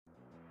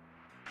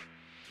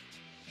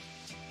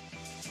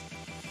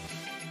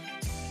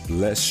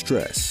Less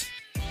stress,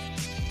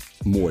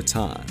 more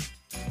time,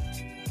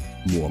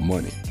 more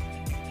money.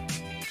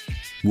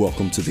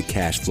 Welcome to the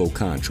Cash Flow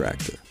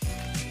Contractor.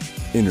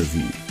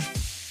 Interview.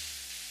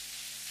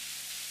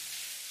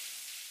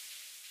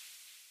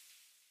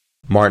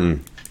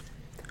 Martin,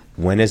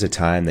 when is a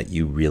time that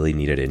you really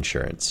needed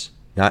insurance?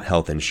 Not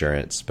health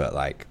insurance, but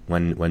like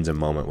when's a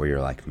moment where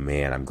you're like,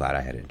 man, I'm glad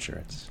I had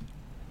insurance?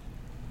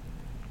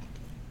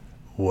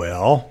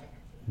 Well,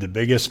 the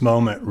biggest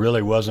moment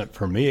really wasn't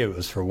for me. It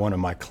was for one of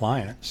my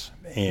clients.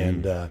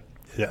 And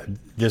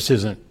this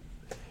isn't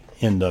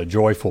in the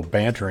joyful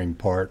bantering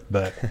part,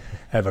 but I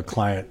have a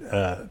client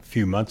a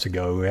few months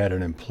ago who had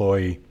an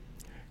employee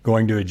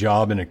going to a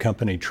job in a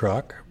company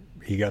truck.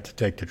 He got to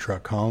take the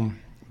truck home,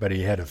 but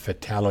he had a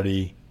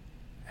fatality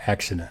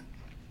accident.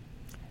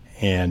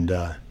 And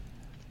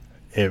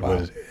it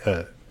was,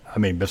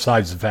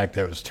 besides the fact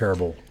that it was a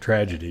terrible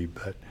tragedy,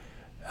 but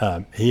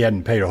he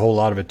hadn't paid a whole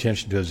lot of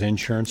attention to his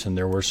insurance, and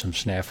there were some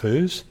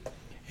snafus.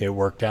 It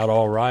worked out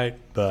all right,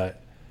 but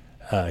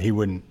he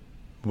wouldn't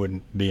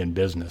be in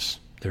business.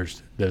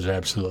 There's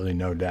absolutely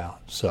no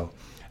doubt. So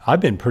I've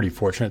been pretty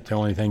fortunate. The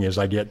only thing is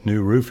I get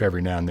new roof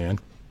every now and then.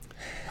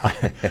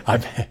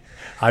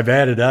 I've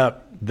added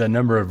up the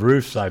number of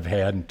roofs I've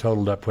had and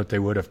totaled up what they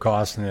would have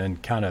cost, and then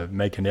kind of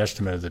make an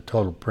estimate of the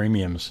total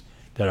premiums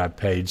that I've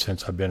paid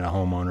since I've been a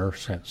homeowner,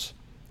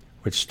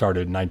 which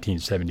started in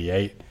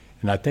 1978.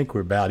 And I think we're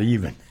about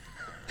even.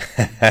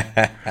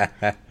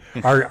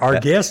 Our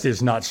guest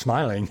is not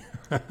smiling.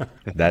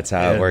 That's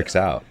how it works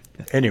out.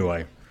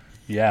 Anyway,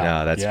 yeah.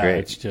 No, that's great.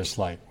 It's just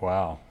like,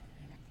 wow.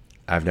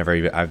 I've never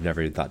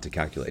even thought to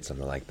calculate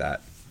something like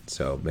that.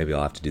 So maybe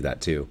I'll have to do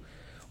that too.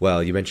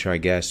 Well, you mentioned our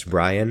guest,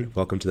 Brian.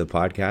 Welcome to the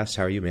podcast.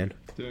 How are you, man?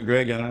 Doing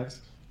great, guys.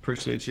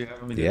 Appreciate you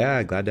having me.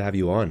 Yeah, glad to have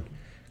you on.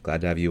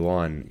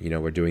 You know,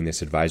 we're doing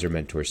this advisor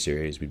mentor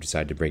series. We've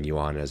decided to bring you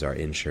on as our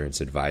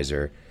insurance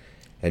advisor,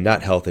 and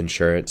not health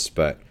insurance,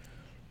 but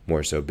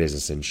more so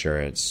business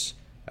insurance,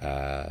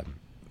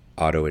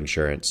 auto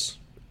insurance,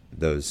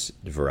 those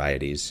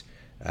varieties.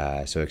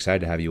 So excited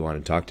to have you on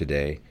and talk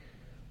today.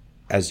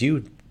 As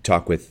you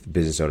talk with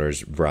business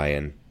owners,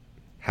 Brian,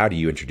 how do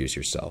you introduce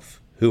yourself?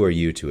 Who are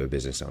you to a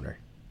business owner?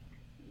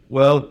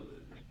 Well,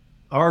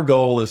 our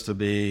goal is to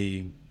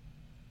be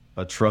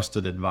a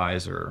trusted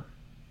advisor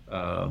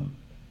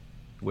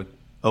with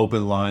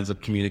open lines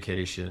of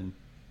communication.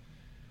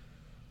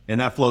 And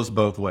that flows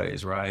both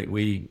ways, right?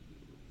 We,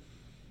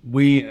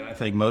 I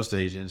think most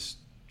agents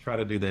try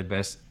to do the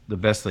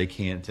best they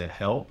can to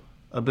help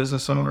a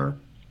business owner.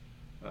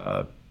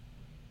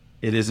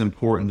 It is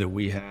important that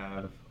we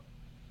have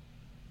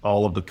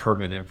all of the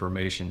current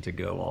information to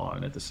go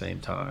on at the same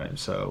time.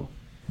 So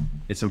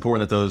it's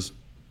important that those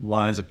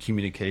lines of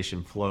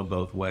communication flow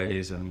both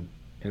ways, and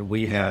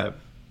we have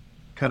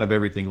kind of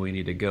everything we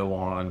need to go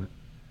on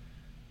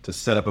to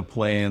set up a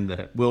plan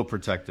that will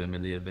protect them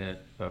in the event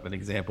of an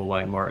example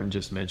like Martin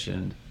just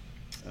mentioned.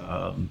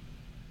 But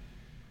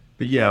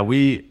yeah,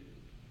 we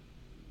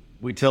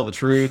tell the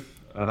truth.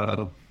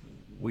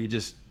 We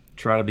just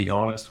try to be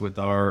honest with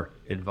our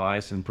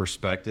advice and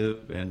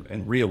perspective,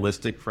 and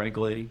realistic,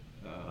 frankly,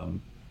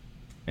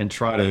 and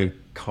try to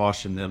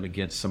caution them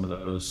against some of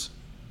those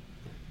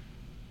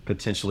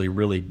potentially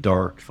really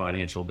dark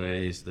financial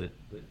days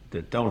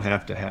that don't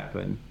have to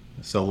happen,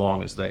 so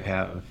long as they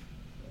have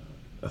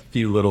a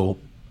few little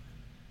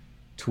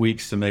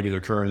tweaks to maybe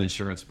their current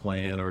insurance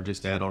plan, or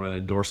just add on an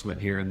endorsement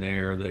here and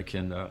there that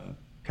can,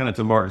 kind of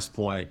to Martin's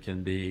point,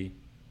 can be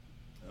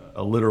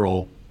a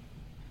literal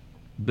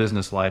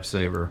business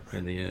lifesaver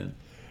in the end.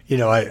 You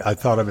know, I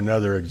thought of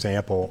another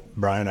example,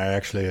 Brian. I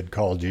actually had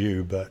called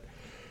you, but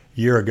a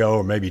year ago,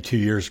 or maybe 2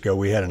 years ago,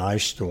 we had an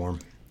ice storm.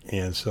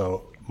 And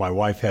so my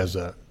wife has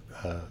a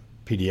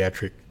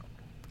pediatric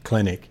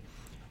clinic,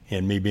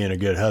 and me being a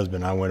good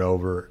husband, I went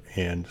over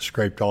and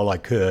scraped all I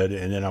could,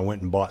 and then I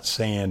went and bought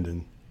sand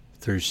and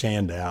threw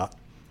sand out,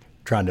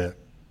 trying to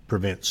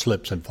prevent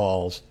slips and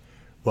falls.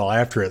 Well,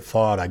 after it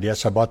thawed, I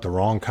guess I bought the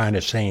wrong kind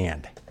of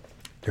sand.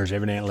 There's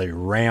evidently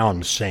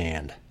round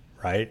sand,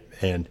 right?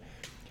 And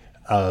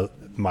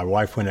my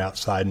wife went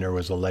outside, and there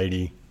was a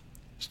lady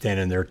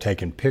standing there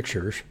taking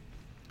pictures,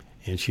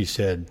 and she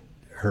said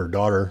her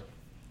daughter,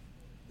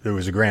 there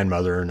was a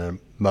grandmother and a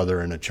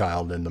mother and a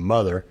child, and the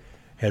mother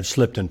had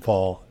slipped and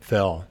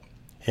fell.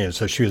 And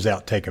so she was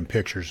out taking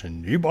pictures,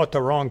 and you bought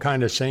the wrong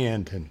kind of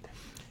sand.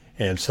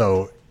 And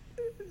so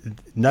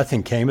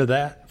nothing came of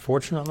that,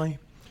 fortunately,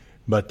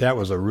 but that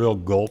was a real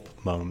gulp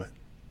moment.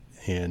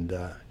 And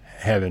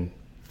having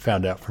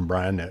found out from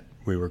Brian that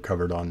we were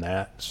covered on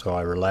that, so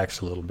I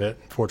relaxed a little bit.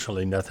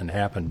 Fortunately, nothing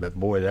happened, but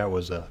boy, that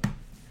was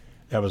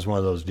one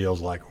of those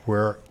deals like,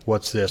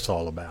 what's this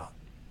all about?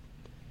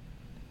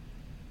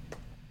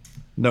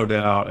 No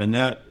doubt.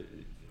 And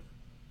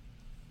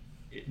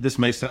this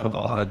may sound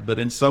odd, but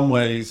in some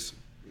ways,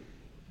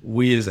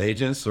 we as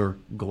agents are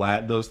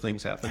glad those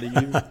things happen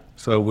to you.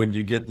 So when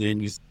you get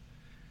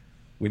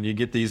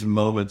these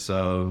moments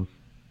of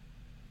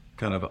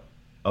kind of,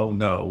 oh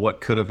no,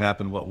 what could have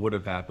happened, what would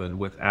have happened,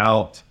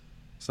 without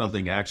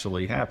something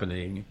actually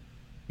happening,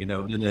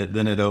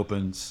 then it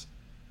opens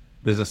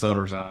business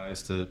owners'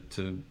 eyes to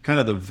kind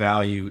of the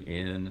value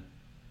in.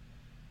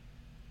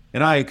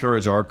 And I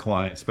encourage our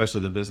clients,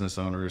 especially the business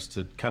owners,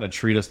 to kind of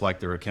treat us like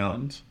their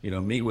accountants.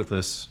 Meet with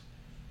us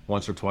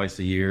once or twice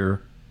a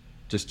year,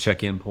 just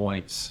check-in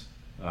points.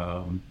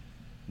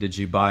 Did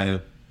you buy a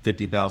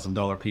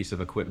 $50,000 piece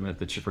of equipment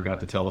that you forgot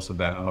to tell us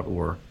about,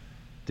 or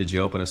did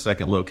you open a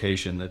second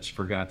location that you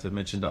forgot to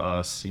mention to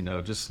us?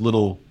 Just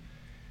little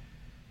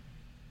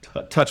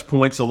touch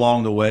points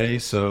along the way,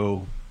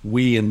 so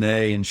we and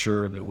they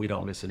ensure that we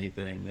don't miss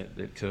anything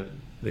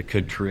that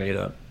could create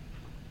a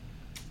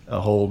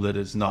hole that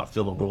is not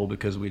fillable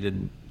because we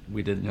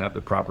didn't have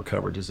the proper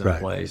coverages in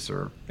place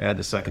or add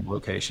the second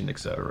location, et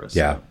cetera. So,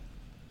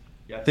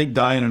 yeah, I think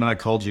Diane and I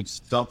called you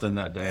something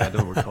that day. I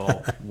don't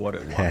recall what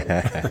it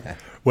was.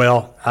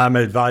 Well, I'm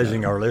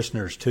advising our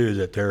listeners too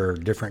that there are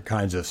different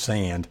kinds of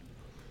sand,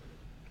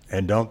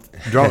 and don't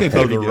throw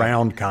the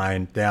round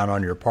kind down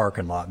on your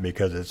parking lot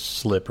because it's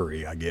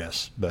slippery, I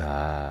guess. But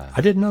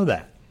I didn't know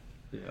that.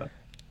 Yeah,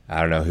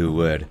 I don't know who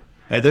would.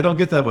 Hey, they don't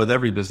get that with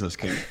every business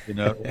case,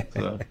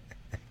 So.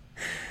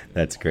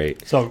 That's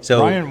great. So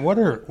Brian, what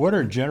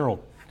are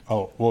general?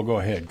 Oh, well, go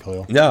ahead,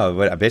 Khalil. No,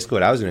 but basically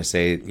what I was going to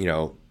say,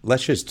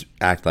 let's just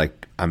act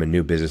like I'm a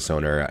new business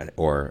owner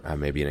or I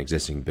may be an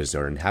existing business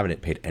owner and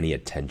haven't paid any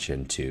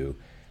attention to,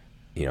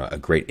 a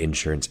great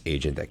insurance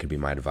agent that could be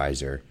my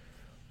advisor.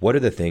 What are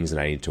the things that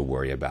I need to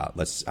worry about?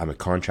 I'm a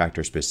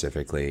contractor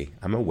specifically.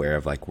 I'm aware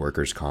of like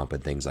workers' comp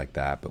and things like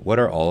that. But what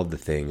are all of the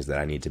things that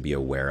I need to be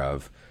aware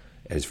of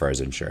as far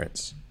as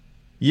insurance?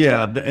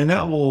 Yeah, and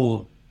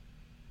that'll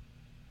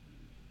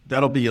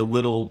be a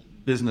little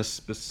business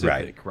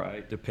specific,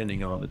 right?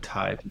 Depending on the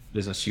type of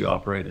business you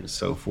operate and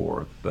so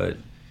forth. But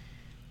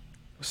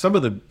some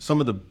of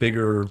the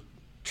bigger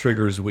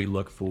triggers we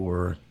look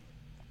for,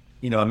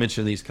 I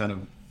mentioned these kind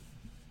of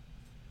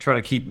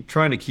trying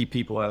to keep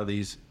people out of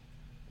these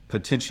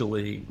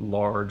potentially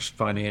large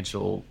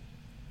financial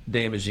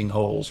damaging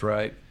holes,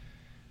 right?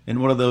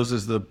 And one of those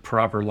is the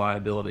proper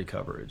liability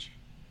coverage.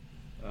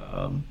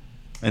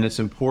 And it's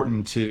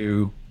important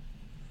to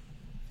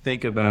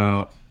think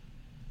about,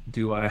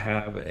 do I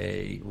have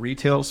a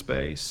retail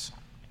space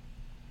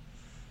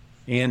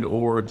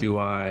or do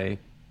I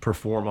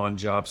perform on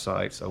job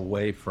sites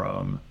away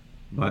from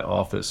my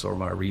office or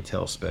my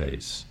retail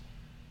space?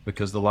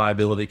 Because the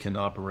liability can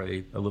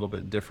operate a little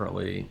bit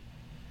differently.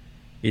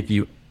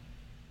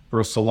 For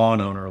a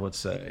salon owner, let's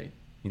say,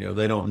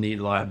 they don't need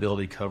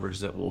liability coverage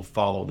that will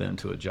follow them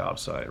to a job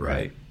site,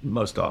 right?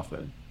 Most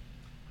often.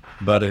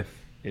 But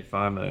if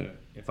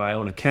I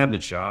own a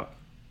cabinet shop,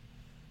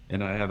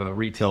 and I have a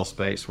retail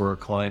space where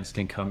clients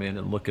can come in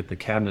and look at the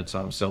cabinets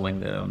I'm selling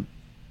them,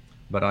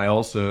 but I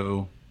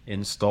also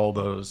install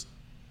those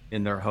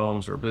in their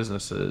homes or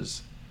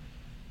businesses,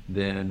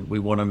 then we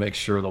want to make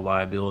sure the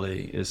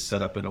liability is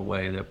set up in a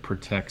way that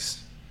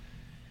protects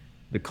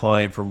the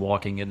client from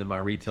walking into my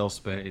retail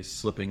space,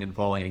 slipping and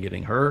falling and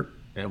getting hurt.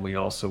 And we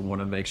also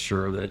want to make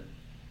sure that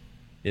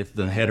if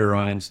the header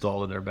I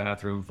install in their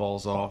bathroom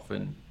falls off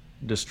and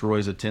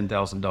destroys a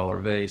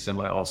 $10,000 vase, am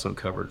I also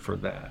covered for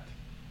that?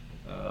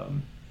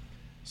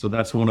 So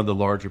that's one of the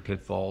larger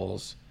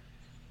pitfalls.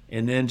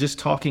 And then just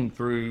talking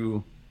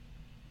through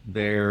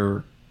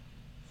their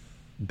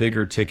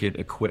bigger ticket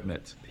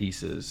equipment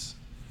pieces.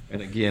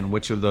 And again,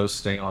 which of those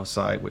stay on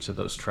site, which of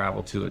those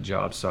travel to a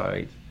job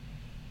site.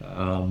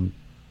 And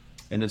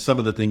then some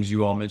of the things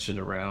you all mentioned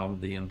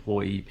around the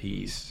employee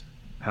piece.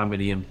 How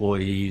many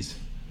employees?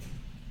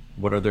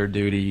 What are their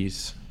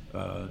duties?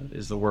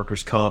 Is the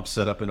workers' comp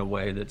set up in a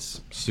way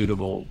that's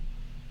suitable?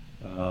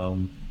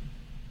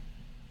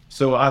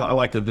 So I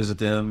like to visit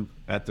them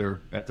at their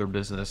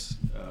business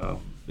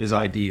is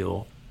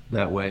ideal.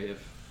 That way,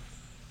 if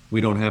we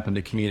don't happen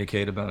to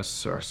communicate about a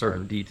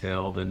certain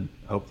detail, then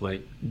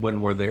hopefully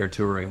when we're there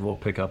touring, we'll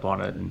pick up on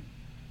it and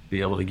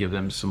be able to give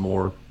them some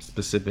more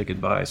specific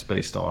advice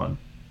based on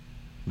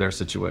their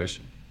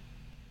situation.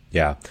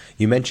 Yeah.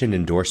 You mentioned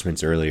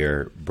endorsements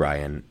earlier,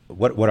 Brian.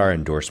 What are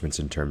endorsements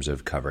in terms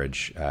of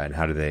coverage and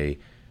how do they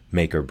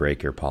make or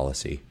break your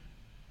policy?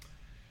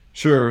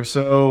 Sure.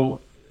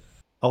 So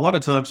a lot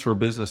of times for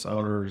business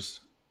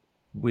owners,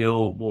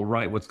 we'll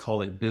write what's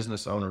called a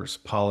business owner's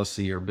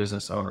policy or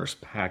business owner's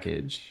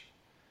package.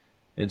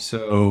 And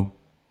so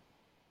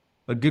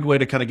a good way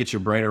to kind of get your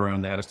brain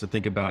around that is to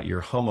think about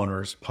your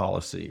homeowner's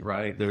policy,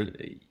 right?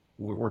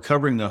 We're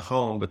covering the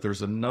home, but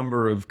there's a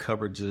number of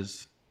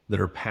coverages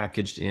that are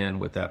packaged in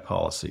with that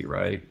policy,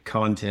 right?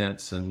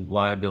 Contents and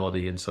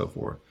liability and so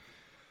forth.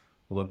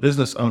 Well, a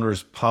business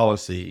owner's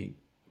policy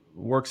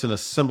works in a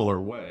similar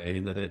way,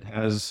 that it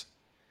has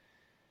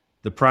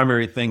the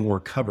primary thing we're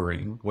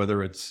covering,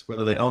 whether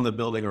they own the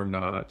building or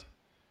not.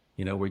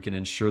 We can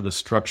insure the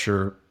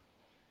structure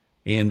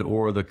and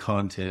or the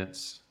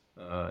contents.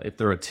 If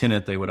they're a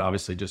tenant, they would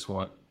obviously just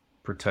want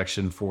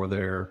protection for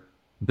their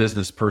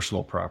business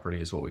personal property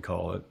is what we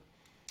call it.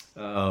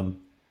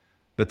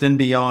 But then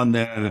beyond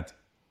that,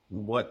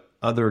 what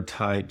other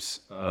types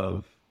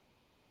of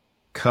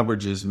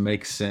coverages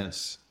make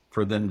sense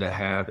for them to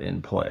have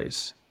in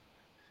place?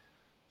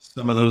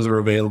 Some of those are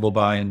available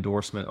by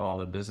endorsement on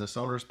the business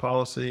owner's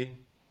policy.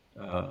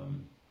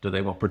 Do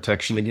they want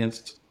protection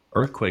against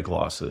earthquake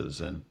losses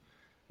and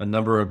a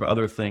number of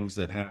other things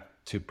that have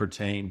to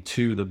pertain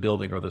to the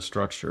building or the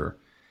structure?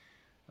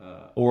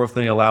 Or if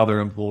they allow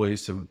their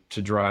employees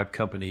to drive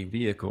company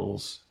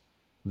vehicles,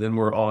 then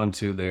we're on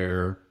to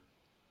their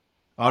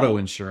auto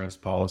insurance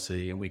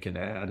policy, and we can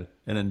add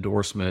an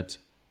endorsement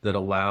that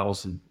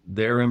allows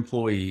their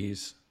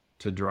employees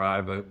to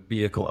drive a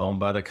vehicle owned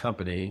by the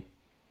company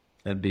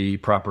and be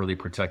properly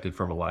protected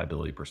from a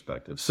liability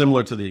perspective,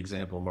 similar to the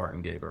example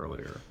Martin gave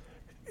earlier.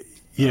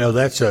 You know,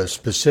 that's a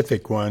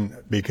specific one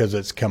because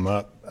it's come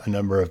up a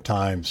number of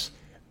times.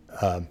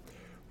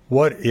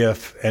 What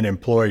if an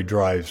employee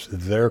drives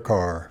their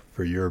car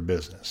for your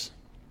business?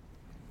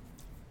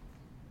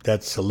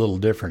 That's a little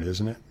different,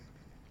 isn't it?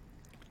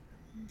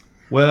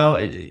 Well,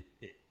 it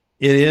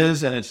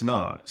is and it's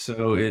not.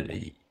 So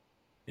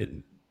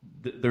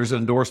there's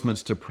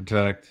endorsements to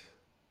protect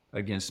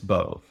against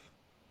both.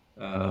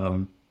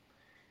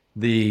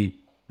 The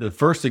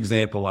first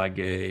example I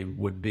gave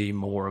would be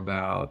more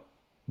about,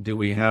 do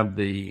we have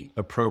the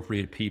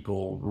appropriate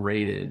people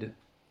rated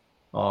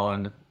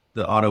on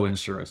the auto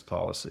insurance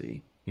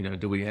policy? You know,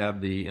 do we have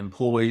the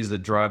employees that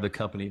drive the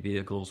company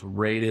vehicles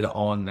rated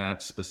on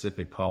that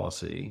specific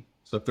policy?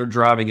 So if they're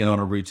driving it on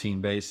a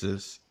routine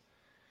basis,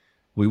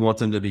 we want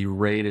them to be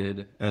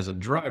rated as a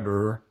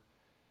driver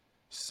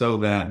so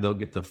that they'll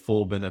get the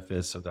full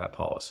benefits of that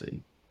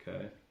policy.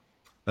 Okay.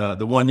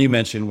 The one you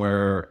mentioned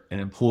where an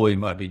employee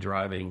might be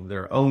driving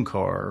their own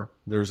car,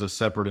 there's a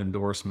separate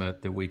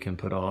endorsement that we can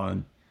put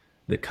on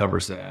that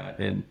covers that.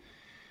 And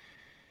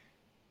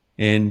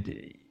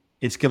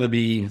it's going to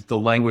be, the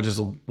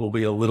languages will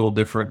be a little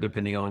different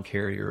depending on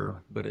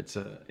carrier, but it's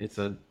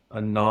a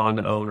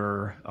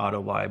non-owner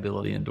auto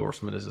liability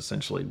endorsement is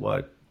essentially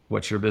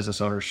what your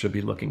business owner should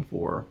be looking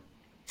for.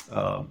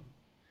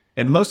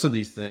 And most of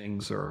these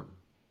things are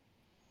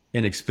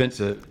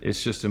inexpensive.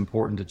 It's just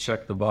important to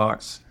check the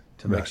box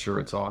to make sure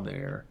it's on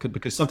there.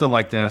 Because something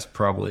like that's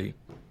probably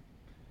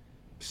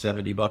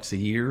 $70 a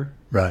year,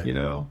 Right. You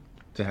know,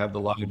 to have the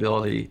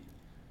liability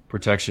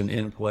protection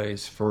in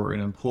place for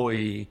an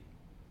employee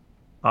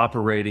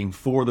operating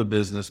for the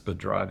business but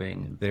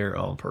driving their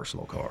own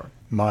personal car.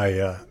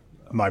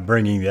 My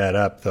bringing that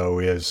up, though,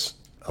 is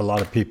a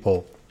lot of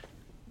people,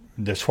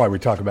 that's why we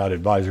talk about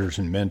advisors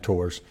and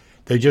mentors,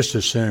 they just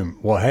assume,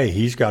 well, hey,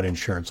 he's got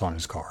insurance on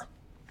his car.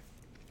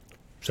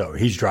 So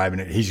he's driving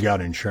it, he's got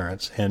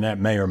insurance, and that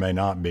may or may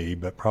not be,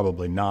 but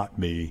probably not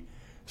be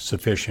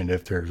sufficient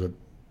if there's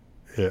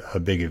a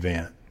big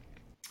event.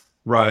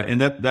 Right, and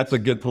that's a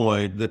good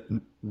point,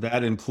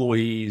 that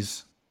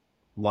employee's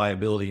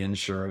liability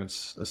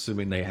insurance,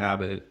 assuming they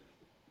have it,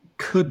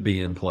 could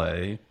be in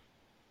play,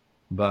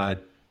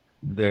 but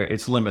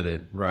it's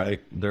limited,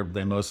 right?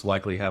 They most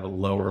likely have a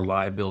lower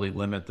liability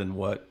limit than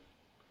what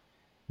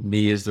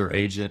me as their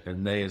agent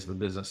and they as the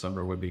business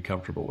owner would be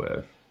comfortable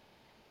with.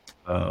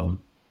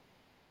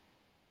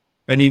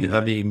 I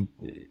mean,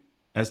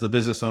 as the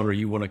business owner,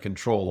 you want to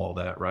control all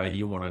that, right?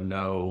 You want to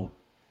know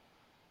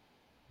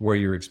where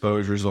your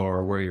exposures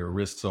are, where your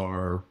risks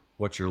are,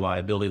 what your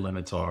liability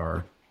limits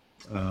are,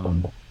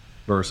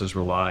 versus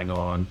relying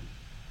on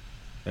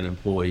an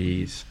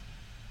employee's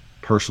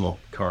personal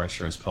car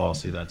insurance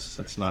policy.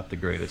 That's not the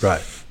greatest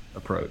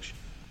approach.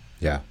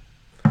 Yeah.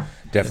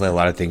 Definitely a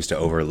lot of things to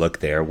overlook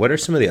there. What are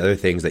some of the other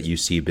things that you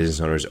see business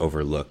owners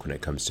overlook when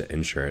it comes to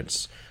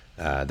insurance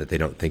that they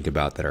don't think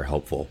about that are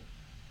helpful?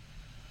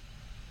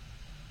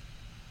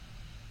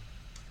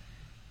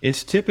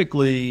 It's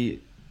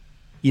typically,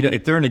 you know,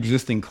 if they're an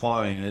existing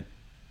client,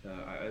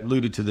 I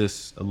alluded to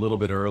this a little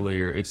bit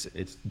earlier, it's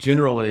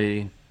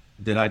generally,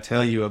 did I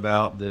tell you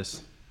about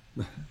this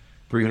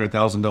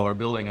 $300,000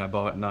 building I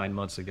bought 9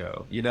 months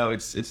ago? You know,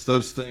 it's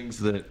those things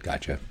that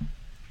Gotcha.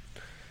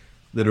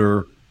 that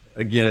are,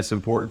 again, it's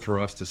important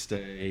for us to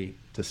stay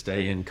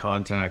in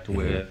contact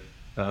with,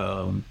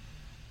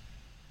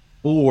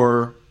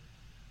 or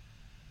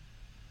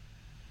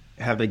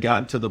have they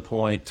gotten to the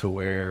point to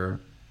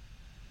where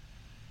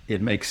it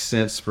makes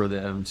sense for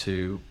them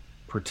to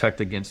protect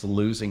against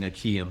losing a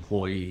key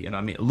employee? And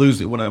I mean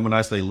losing, when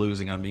I say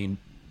losing, I mean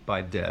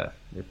by death.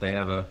 If they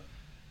have an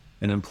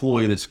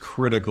employee that's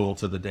critical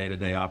to the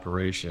day-to-day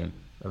operation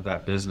of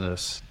that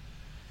business,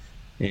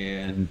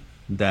 and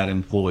that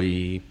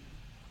employee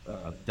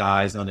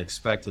dies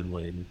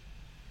unexpectedly,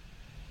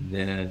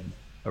 then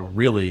a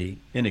really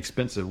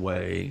inexpensive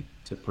way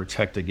to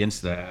protect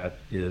against that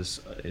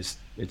is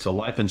it's a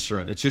life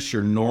insurance. It's just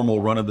your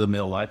normal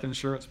run-of-the-mill life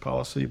insurance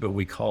policy, but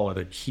we call it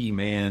a key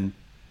man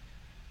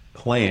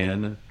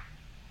plan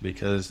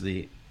because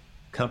the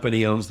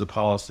company owns the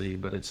policy,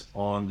 but it's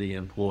on the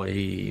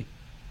employee.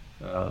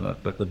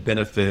 But the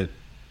benefit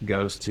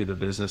goes to the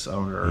business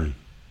owner,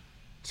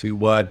 to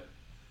what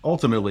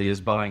ultimately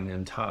is buying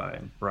them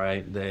time,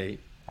 right? They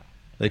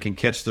can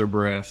catch their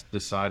breath,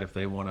 decide if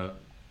they want to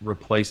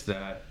replace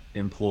that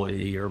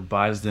employee, or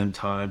buys them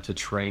time to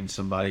train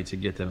somebody to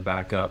get them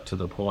back up to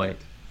the point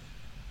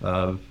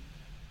of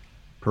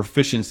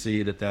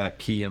proficiency that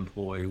key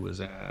employee was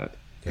at.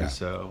 Yeah. And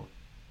so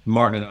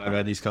Martin and I have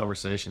had these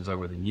conversations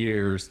over the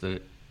years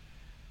that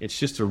it's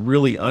just a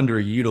really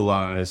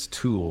underutilized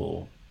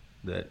tool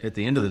that at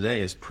the end of the day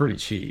is pretty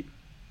cheap.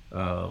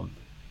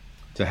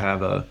 To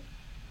have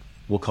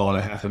we'll call it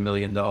a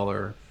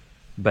 $500,000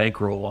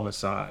 bankroll on the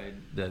side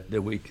that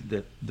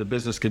the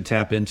business could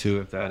tap into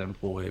if that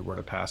employee were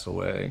to pass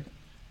away.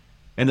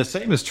 And the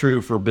same is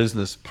true for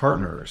business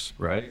partners,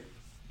 right?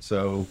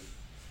 So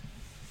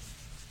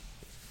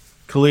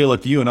Khalil,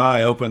 if you and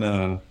I open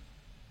a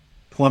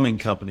plumbing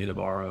company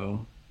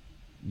tomorrow,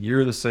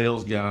 you're the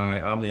sales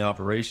guy, I'm the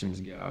operations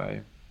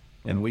guy,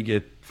 and we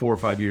get 4 or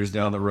 5 years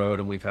down the road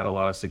and we've had a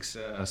lot of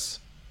success.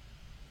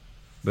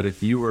 But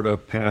if you were to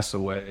pass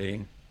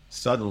away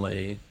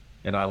suddenly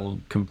and I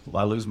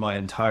lose my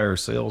entire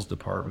sales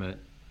department,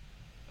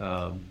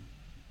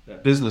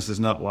 that business is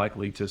not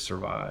likely to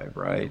survive,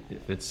 right?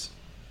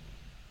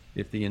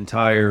 If the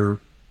entire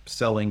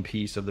selling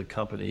piece of the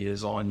company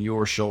is on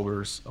your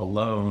shoulders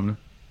alone,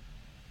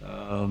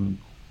 then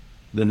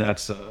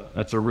that's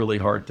a really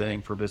hard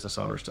thing for business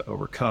owners to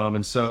overcome.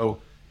 And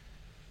so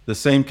the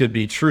same could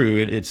be true.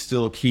 It's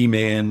still key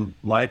man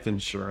life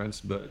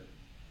insurance, but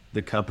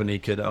the company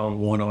could own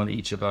one on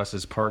each of us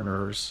as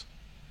partners,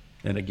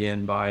 and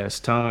again, buy us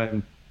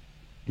time,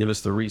 give us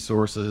the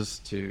resources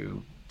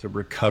to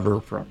recover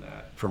from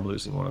that, from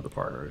losing one of the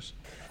partners.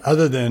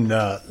 Other than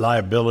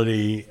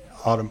liability,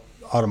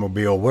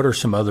 automobile, what are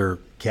some other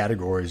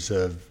categories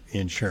of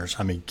insurance?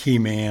 I mean, key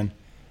man,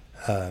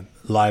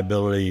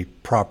 liability,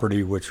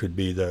 property, which would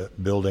be the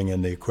building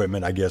and the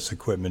equipment. I guess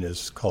equipment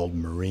is called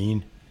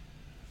marine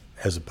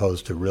as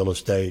opposed to real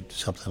estate,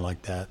 something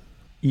like that.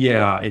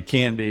 Yeah, it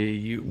can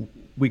be.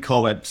 We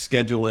call that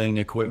scheduling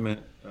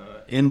equipment.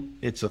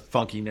 It's a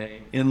funky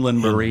name. Inland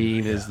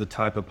marine is the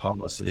type of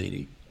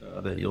policy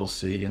that you'll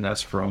see, and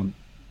that's from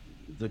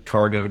the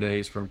cargo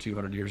days from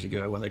 200 years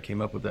ago when they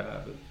came up with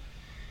that.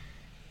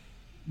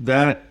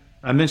 That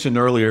I mentioned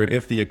earlier,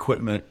 if the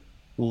equipment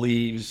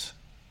leaves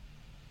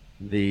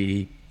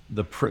the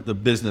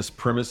business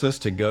premises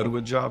to go to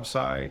a job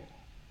site,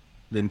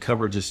 then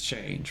coverages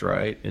change,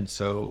 right? And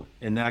so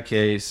in that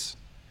case,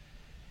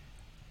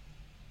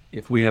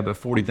 if we have a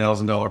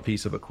 $40,000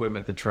 piece of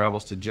equipment that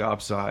travels to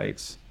job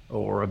sites,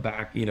 or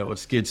a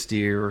skid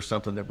steer or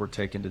something that we're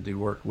taking to do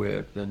work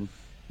with, then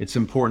it's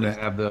important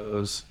to have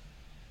those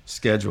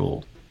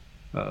scheduled,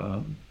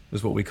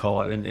 is what we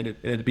call it. And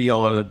it'd be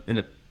all in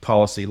a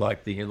policy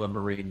like the inland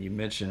marine you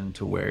mentioned,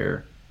 to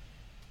where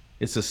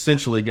it's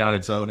essentially got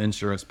its own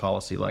insurance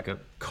policy like a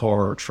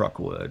car or truck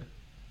would.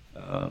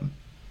 And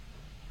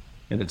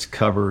it's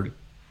covered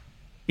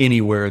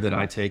anywhere that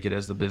I take it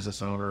as the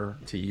business owner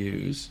to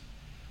use.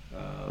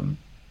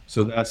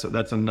 So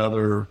that's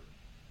another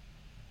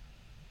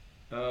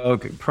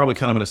probably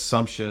kind of an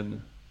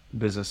assumption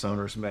business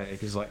owners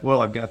make, is like,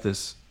 well, I've got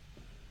this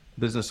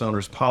business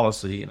owner's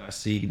policy and I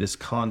see this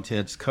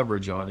contents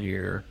coverage on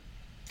here,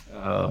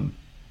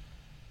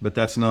 but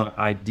that's not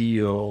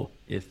ideal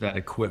if that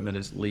equipment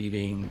is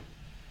leaving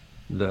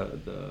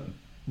the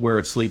where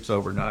it sleeps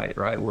overnight,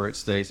 right? Where it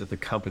stays at the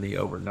company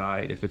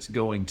overnight. If it's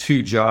going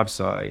to job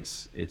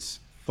sites, it's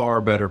far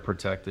better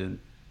protected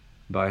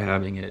by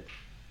having it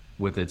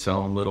with its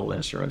own little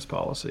insurance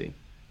policy.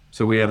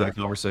 So we have that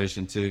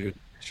conversation too.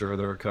 Sure,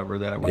 they're covered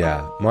that way.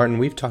 Yeah. Martin,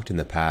 we've talked in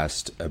the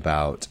past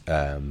about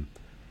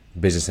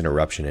business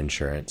interruption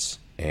insurance,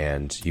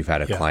 and you've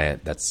had a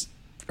client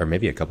or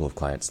maybe a couple of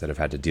clients that have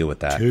had to deal with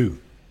that. 2.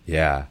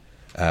 Yeah.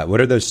 What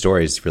are those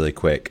stories really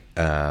quick?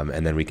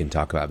 And then we can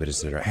talk about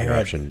business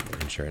interruption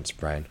insurance,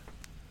 Brian.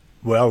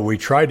 Well, we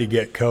tried to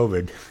get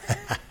COVID.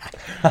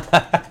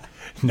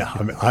 No,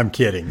 I'm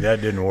kidding.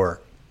 That didn't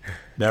work.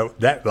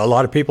 That a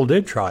lot of people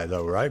did try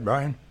though, right,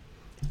 Brian?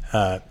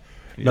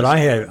 But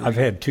I've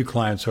had 2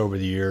 clients over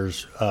the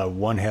years.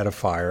 One had a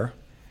fire,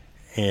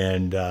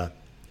 and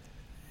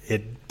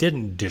it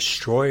didn't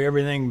destroy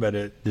everything, but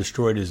it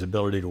destroyed his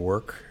ability to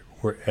work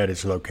at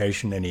his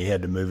location, and he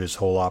had to move his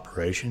whole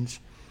operations,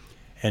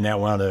 and that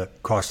wound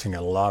up costing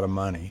a lot of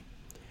money.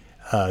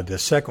 The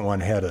second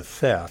one had a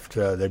theft.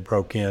 They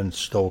broke in,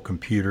 stole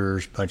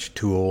computers, bunch of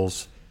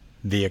tools,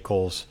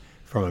 vehicles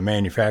from a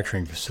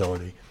manufacturing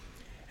facility.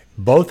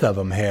 Both of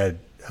them had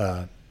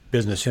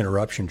business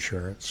interruption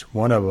insurance.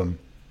 One of them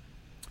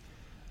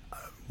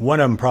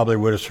probably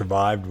would have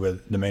survived.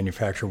 The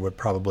manufacturer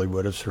probably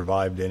would have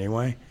survived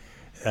anyway.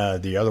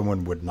 The other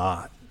one would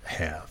not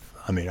have.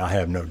 I mean, I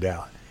have no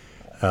doubt.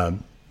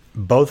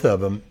 Both of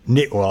them,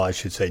 I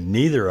should say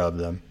neither of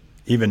them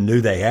even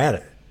knew they had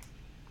it.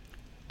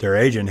 Their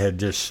agent had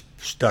just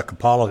stuck a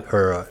policy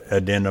or an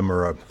addendum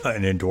or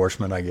an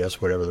endorsement, I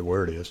guess, whatever the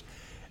word is,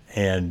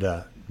 and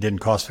didn't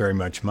cost very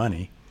much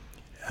money.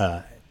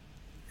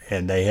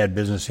 And they had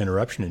business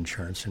interruption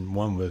insurance, and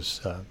one was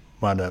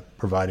wound up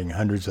providing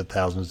hundreds of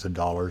thousands of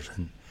dollars,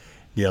 and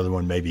the other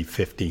one maybe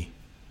 50,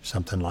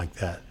 something like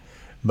that.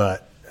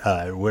 But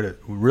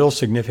real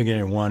significant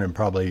in one and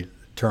probably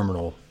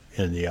terminal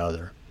in the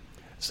other.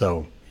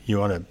 So you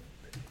want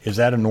to Is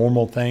that a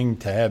normal thing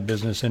to have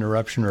business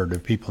interruption, or do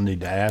people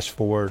need to ask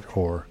for it?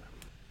 Or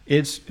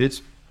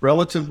It's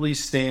relatively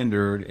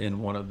standard in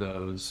one of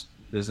those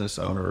business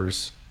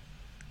owners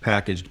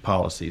packaged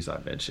policies I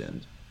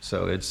mentioned.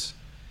 So it's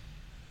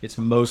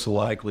most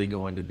likely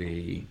going to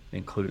be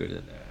included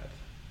in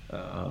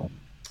that.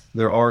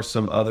 There are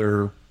some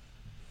other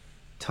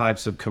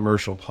types of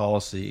commercial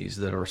policies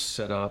that are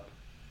set up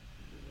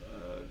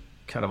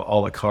kind of a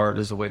la carte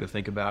is a way to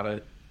think about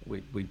it.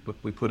 We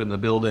put in the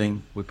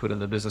building, we put in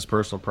the business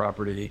personal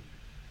property,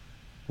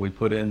 we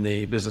put in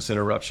the business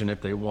interruption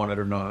if they want it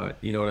or not.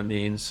 You know what I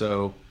mean?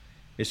 So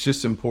it's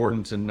just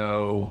important to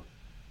know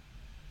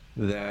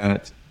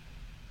that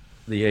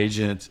the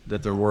agent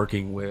that they're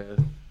working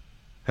with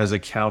has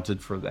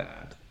accounted for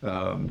that.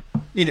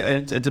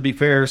 And to be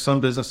fair,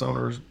 some business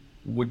owners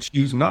would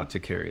choose not to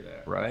carry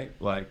that, right?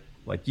 Like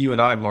you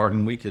and I,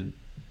 Martin,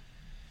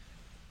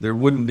 there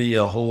wouldn't be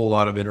a whole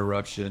lot of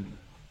interruption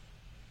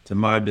to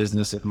my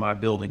business if my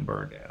building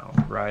burned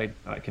down, right?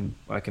 I can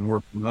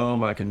work from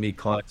home, I can meet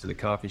clients at a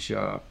coffee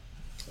shop,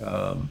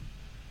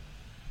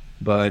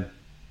 but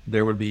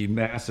there would be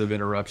massive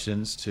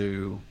interruptions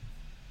to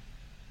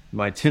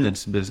my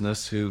tenant's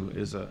business, who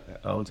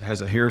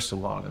has a hair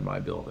salon in my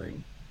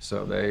building.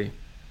 So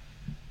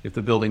if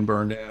the building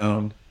burned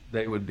down,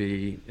 they would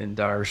be in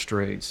dire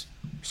straits,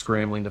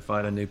 scrambling to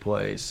find a new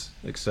place,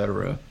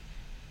 etc.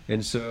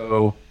 And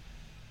so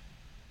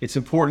it's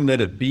important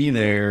that it be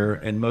there,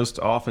 and most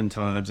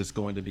oftentimes it's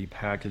going to be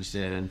packaged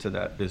into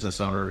that business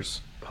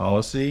owner's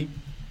policy.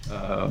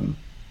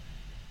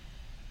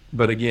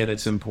 But again,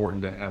 it's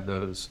important to have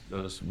those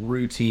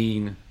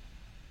routine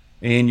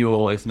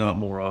annual, if not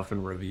more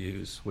often,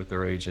 reviews with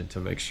their agent to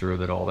make sure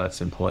that all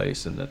that's in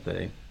place and that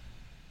they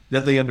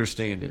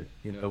understand it.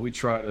 You know, we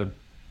try to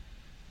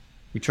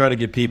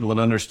give people an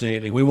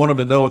understanding. We want them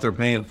to know what they're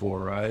paying for,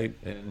 right?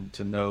 And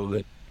to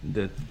know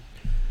that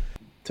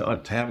to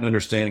have an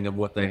understanding of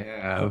what they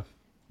have.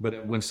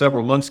 But when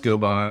several months go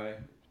by,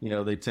 you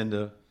know, they tend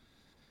to,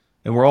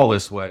 and we're all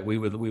this way. We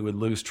would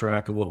lose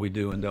track of what we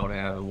do and don't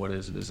have, and what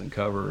isn't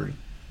covered.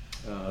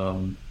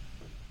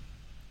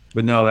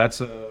 But no,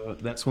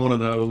 that's one of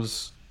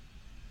those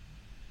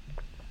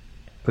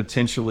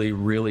potentially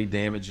really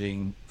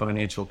damaging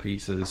financial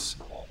pieces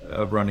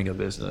of running a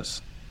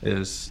business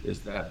is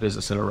that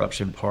business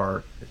interruption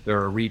part. If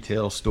they're a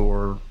retail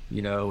store,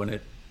 you know, and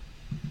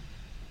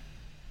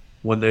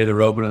one day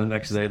they're open and the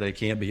next day they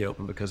can't be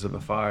open because of a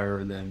fire,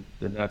 and then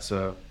that's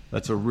a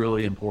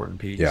really important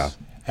piece. Yeah.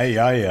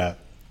 Hey,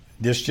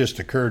 this just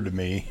occurred to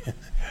me.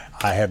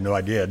 I have no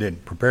idea. I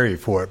didn't prepare you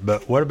for it.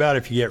 But what about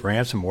if you get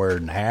ransomware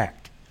and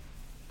hacked?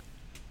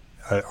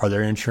 Are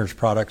there insurance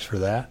products for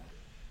that?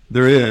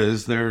 There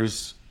is.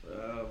 There's,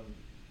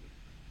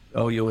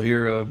 you'll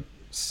hear a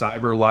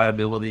cyber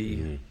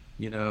liability,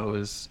 you know,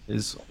 is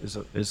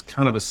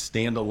kind of a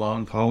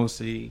standalone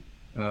policy.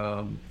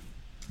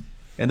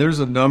 And there's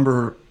a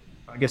number,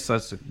 I guess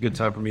that's a good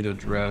time for me to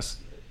address.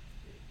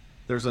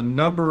 There's a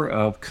number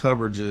of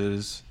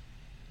coverages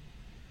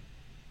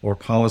or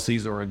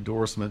policies or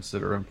endorsements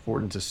that are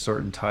important to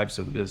certain types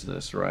of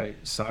business, right?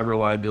 Cyber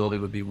liability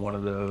would be one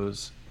of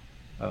those.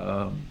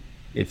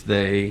 If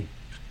they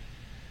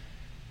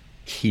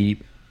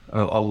keep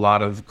a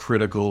lot of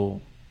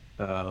critical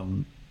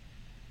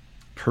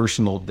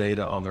personal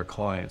data on their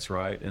clients,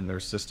 right, in their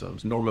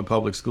systems. Norman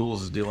Public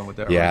Schools is dealing with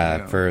that right now.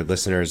 Yeah, for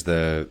listeners,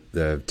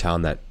 the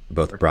town that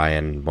both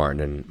Brian,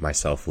 Martin, and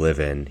myself live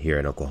in here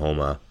in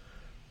Oklahoma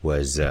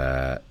was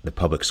the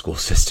public school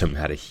system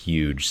had a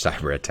huge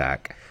cyber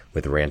attack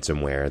with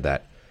ransomware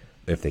that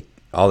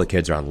all the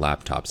kids are on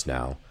laptops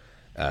now,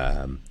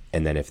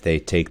 and then if they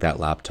take that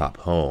laptop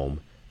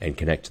home and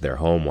connect to their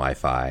home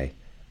Wi-Fi,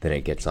 then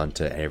it gets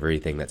onto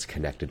everything that's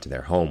connected to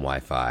their home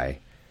Wi-Fi.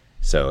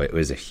 So it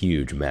was a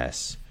huge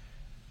mess.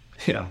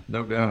 Yeah,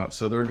 no doubt.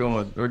 So they're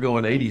going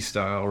 80s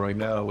style right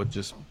now with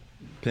just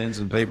pens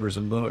and papers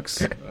and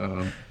books.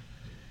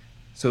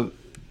 So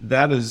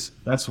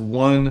that's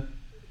one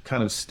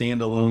kind of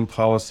standalone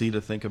policy to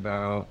think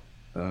about.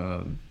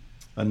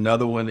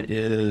 Another one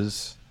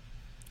is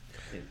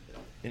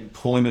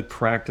employment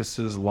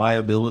practices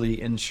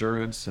liability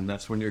insurance, and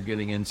that's when you're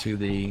getting into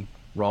the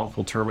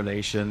wrongful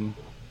termination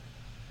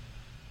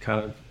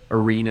kind of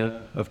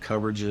arena of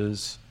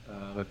coverages.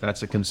 If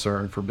that's a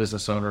concern for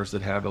business owners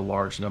that have a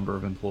large number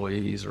of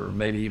employees, or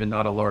maybe even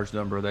not a large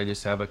number, they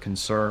just have a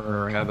concern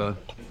or have a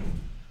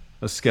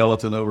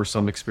skeleton over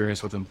some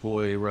experience with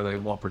employee where they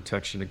want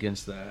protection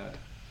against that.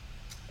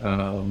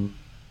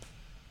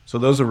 So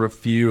those are a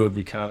few of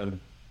the kind of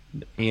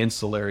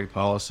ancillary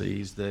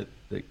policies that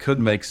could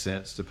make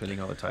sense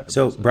depending on the type of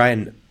business.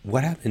 Brian,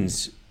 what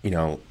happens,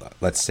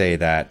 let's say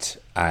that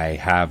I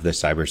have the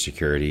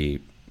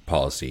cybersecurity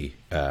policy,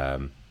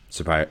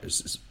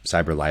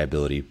 cyber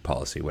liability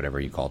policy, whatever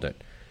you called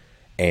it,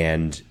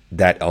 and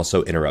that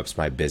also interrupts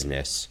my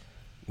business.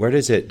 Where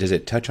does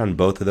it touch on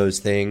both of those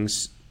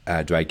things?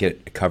 Do I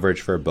get coverage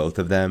for both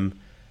of them,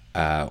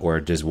 or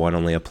does one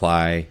only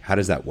apply? How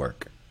does that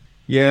work?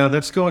 Yeah,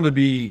 that's going to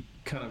be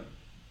kind of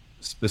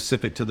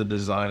specific to the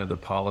design of the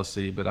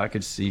policy, but I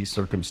could see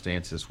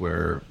circumstances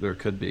where there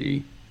could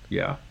be,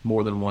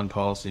 more than one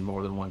policy,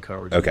 more than one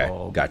coverage Okay,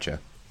 involved, gotcha.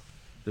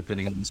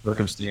 depending on the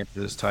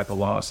circumstances, type of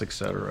loss,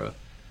 etc.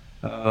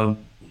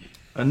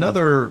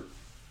 Another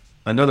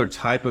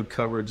type of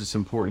coverage that's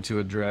important to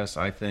address,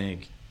 I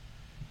think,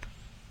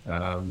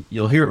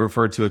 you'll hear it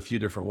referred to a few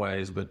different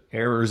ways, but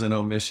errors and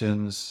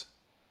omissions,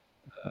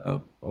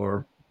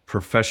 or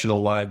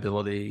professional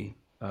liability,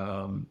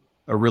 a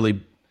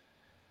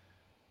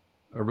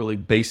really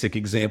basic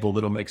example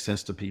that'll make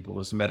sense to people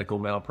is medical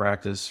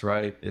malpractice,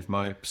 right? If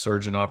my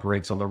surgeon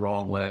operates on the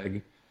wrong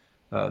leg,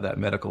 that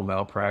medical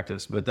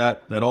malpractice, but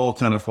that all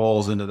kind of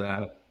falls into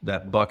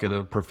that bucket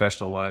of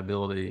professional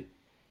liability.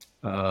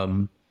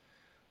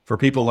 For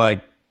people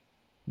like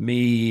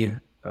me,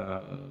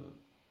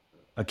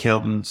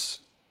 accountants,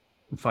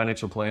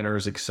 financial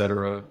planners,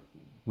 etc.,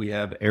 we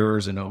have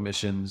errors and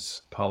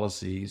omissions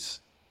policies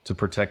to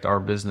protect our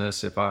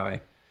business. If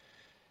I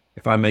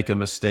make a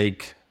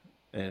mistake,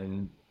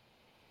 and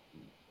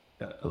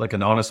like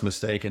an honest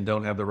mistake, and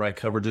don't have the right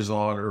coverages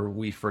on, or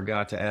we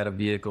forgot to add a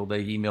vehicle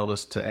they emailed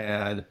us to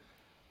add,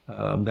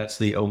 that's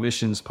the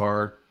omissions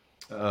part.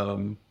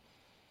 I'm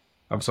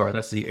sorry,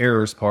 that's the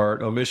errors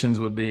part. Omissions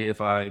would be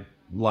if I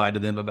lied to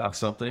them about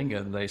something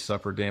and they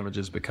suffer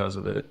damages because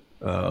of it.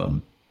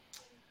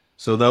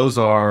 So those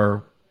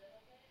are,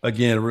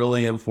 again,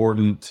 really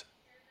important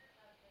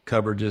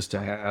coverages to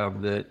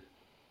have that,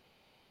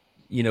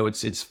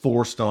 it's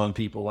forced on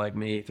people like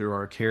me through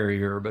our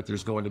carrier, but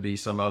there's going to be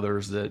some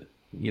others that,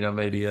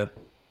 maybe a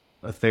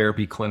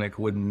therapy clinic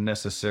wouldn't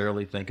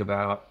necessarily think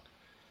about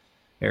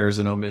errors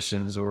and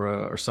omissions,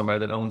 or somebody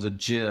that owns a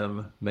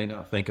gym may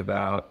not think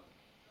about,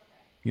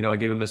 I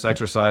gave them this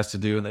exercise to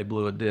do and they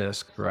blew a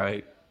disc,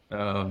 right?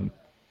 So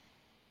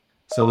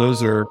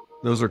those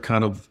are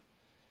kind of,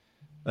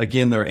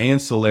 again, they're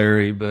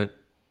ancillary, but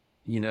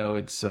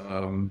it's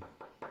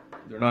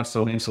they're not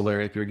so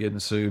ancillary if you're getting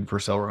sued for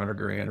several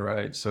 $100,000,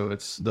 right? So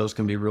those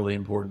can be really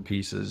important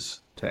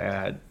pieces to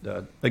add,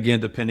 again,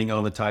 depending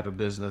on the type of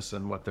business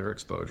and what their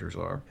exposures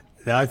are.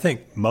 Now, I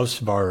think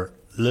most of our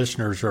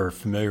listeners are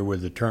familiar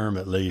with the term,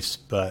 at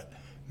least, but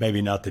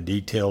maybe not the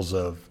details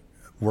of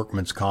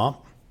workman's comp.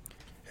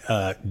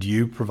 Do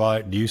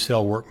you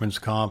sell workman's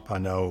comp? I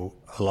know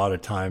a lot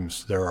of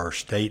times there are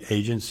state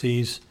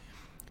agencies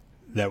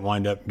that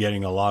wind up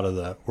getting a lot of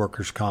the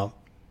workers' comp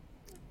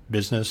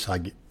business.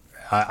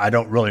 I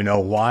don't really know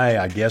why.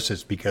 I guess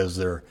it's because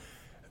they're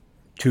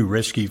too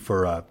risky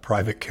for a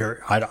private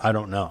carrier. I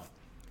don't know.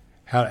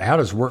 How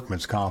does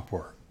workman's comp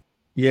work?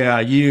 Yeah,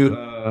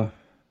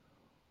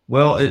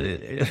 well,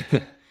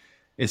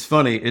 it's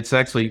funny. It's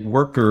actually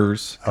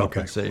workers'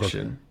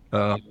 compensation.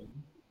 Okay.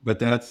 But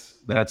that's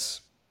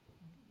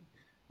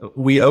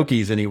we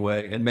Okies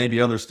anyway, and maybe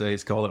other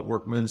states call it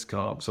workman's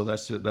comp. So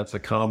that's a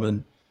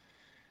common.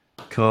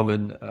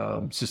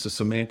 It's just a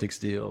semantics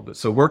deal. But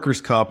so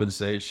workers'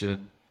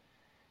 compensation,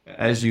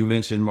 as you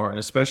mentioned, Martin,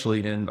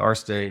 especially in our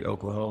state,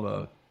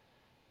 Oklahoma,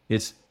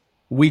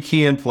 we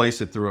can place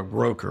it through a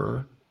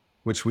broker,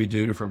 which we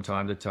do from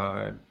time to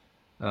time.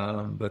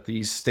 But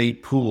these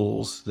state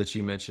pools that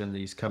you mentioned,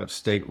 these kind of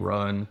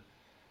state-run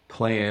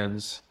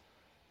plans,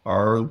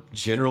 are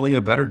generally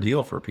a better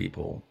deal for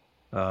people.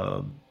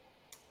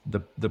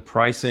 The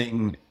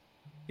pricing,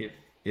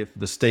 if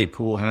the state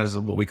pool has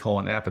what we call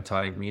an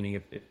appetite,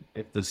 meaning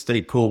if the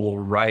state pool will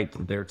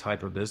write their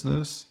type of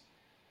business,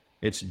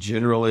 it's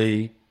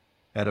generally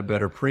at a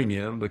better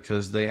premium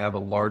because they have a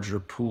larger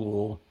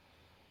pool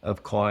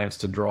of clients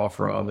to draw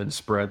from and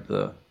spread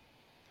the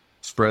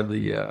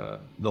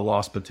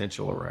loss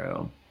potential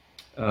around.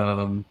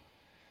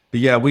 But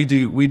yeah, we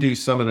do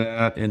some of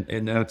that,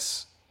 and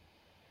that's,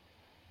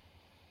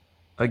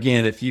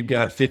 again, if you've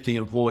got 50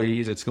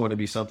 employees, it's going to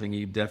be something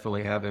you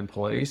definitely have in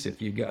place.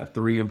 If you've got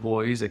 3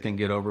 employees, it can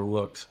get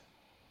overlooked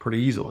pretty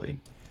easily.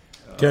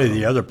 Tell you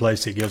the other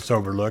place that gets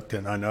overlooked,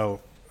 and I know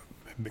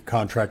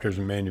contractors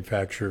and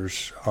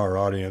manufacturers, our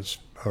audience,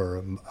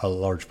 or a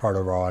large part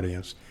of our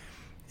audience,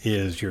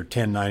 is your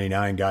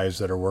 1099 guys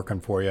that are working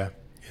for you,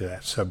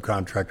 that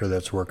subcontractor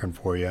that's working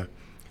for you.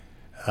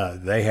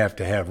 They have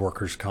to have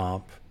workers'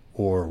 comp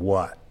or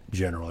what,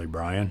 generally,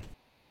 Brian?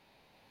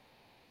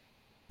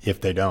 If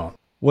they don't.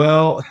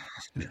 Well,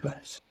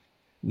 that's,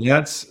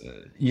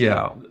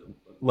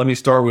 let me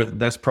start with,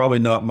 that's probably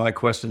not my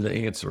question to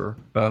answer.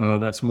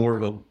 That's more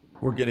of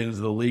we're getting into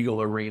the legal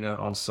arena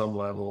on some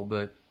level,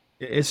 but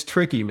it's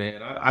tricky,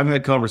 man. I've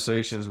had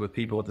conversations with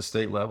people at the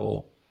state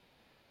level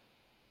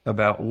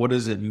about what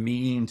does it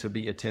mean to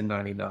be a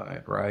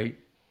 1099, right?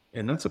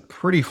 And that's a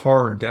pretty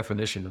hard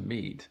definition to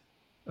meet.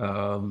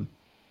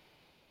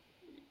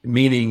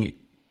 Meaning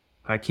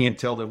I can't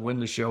tell them when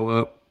to show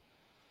up.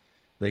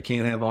 They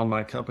can't have on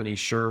my company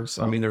shirts.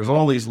 I mean, there's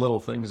all these little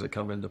things that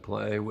come into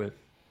play with,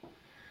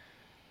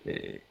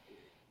 am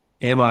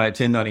I a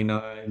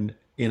 1099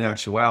 in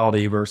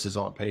actuality versus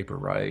on paper,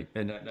 right?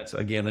 And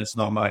that's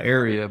not my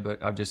area,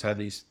 but I've just had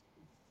these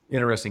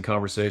interesting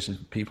conversations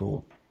with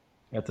people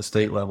at the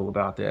state level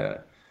about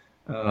that.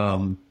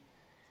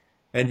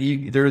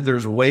 and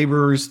there's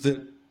waivers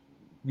that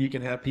you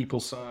can have people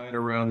sign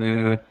around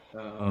that.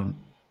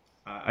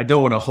 I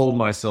don't want to hold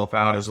myself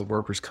out as a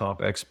workers'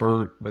 comp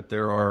expert, but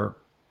there's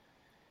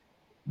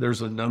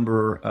a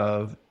number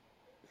of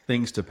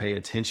things to pay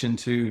attention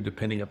to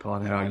depending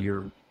upon how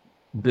your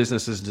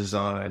business is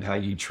designed, how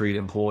you treat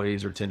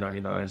employees or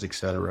 1099s, et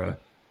cetera,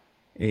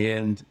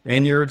 and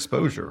your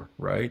exposure,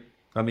 right?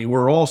 I mean,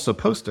 we're all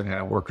supposed to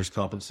have workers'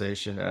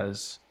 compensation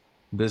as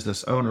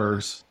business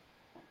owners,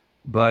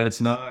 but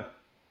it's not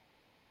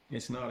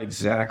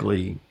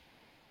exactly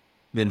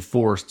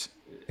enforced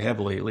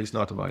heavily, at least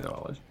not to my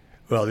knowledge.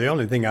 Well, the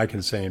only thing I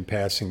can say in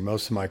passing,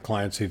 most of my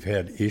clients who've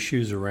had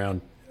issues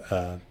around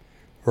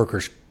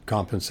workers'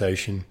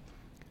 compensation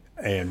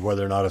and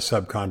whether or not a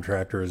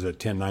subcontractor is a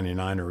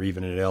 1099 or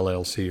even an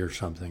LLC or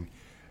something,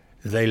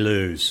 they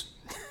lose.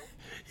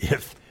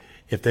 If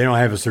they don't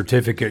have a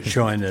certificate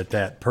showing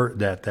that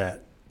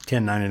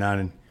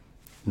 1099,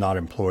 not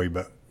employee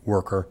but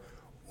worker,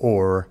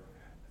 or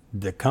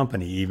the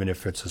company, even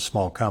if it's a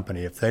small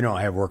company, if they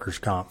don't have workers'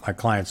 comp, my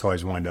clients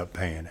always wind up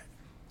paying it.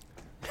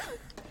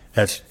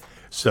 That's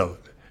so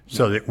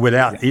that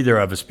without either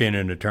of us being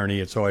an attorney,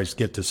 it's always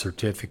get the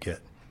certificate.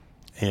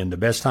 And the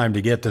best time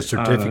to get the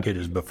certificate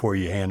is before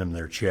you hand them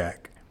their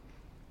check.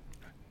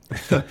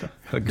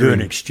 Do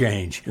an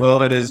exchange.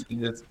 Well, it's,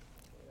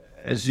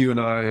 as you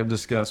and I have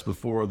discussed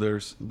before,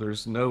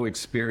 there's no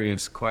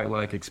experience quite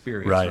like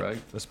experience,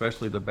 right?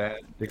 Especially the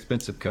bad,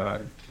 expensive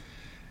kind.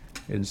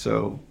 And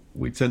so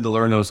we tend to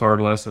learn those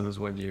hard lessons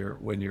when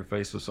you're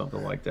faced with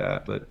something like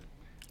that. But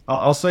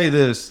I'll say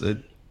this,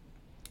 that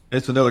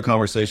it's another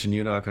conversation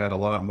you and I have had a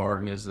lot,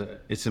 Martin, is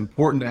that it's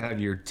important to have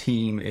your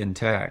team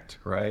intact,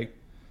 right?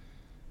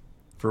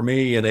 For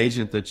me, an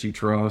agent that you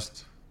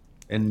trust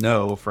and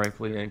know,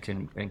 frankly, and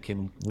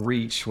can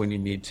reach when you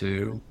need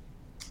to,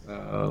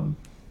 an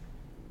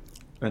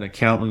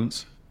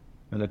accountant,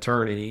 an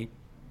attorney,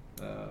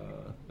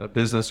 a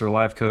business or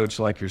life coach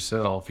like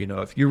yourself. You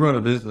know, if you run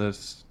a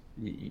business,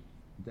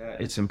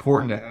 that it's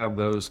important to have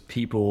those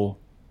people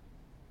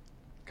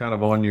kind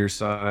of on your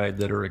side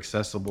that are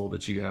accessible,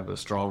 that you have a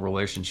strong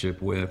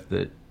relationship with,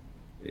 that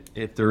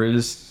if there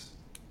is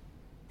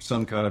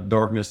some kind of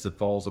darkness that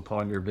falls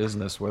upon your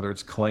business, whether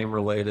it's claim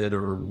related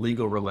or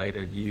legal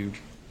related, you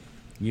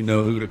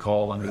know who to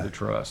call and who to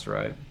trust,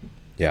 right?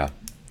 Yeah.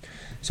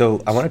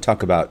 So I want to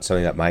talk about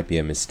something that might be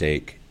a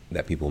mistake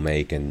that people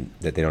make and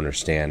that they don't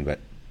understand, but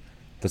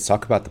let's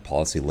talk about the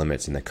policy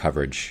limits and the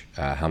coverage,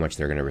 how much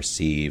they're going to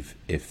receive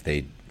if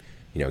they,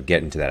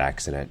 get into that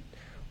accident.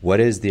 What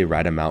is the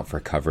right amount for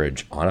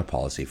coverage on a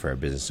policy for a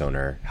business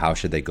owner? How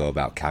should they go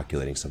about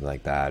calculating something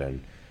like that?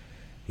 And,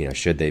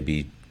 should they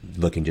be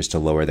looking just to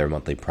lower their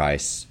monthly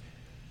price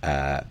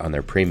on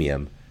their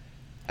premium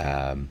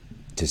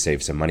to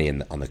save some money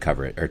on the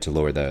coverage, or to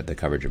lower the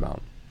coverage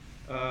amount?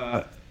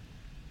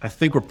 I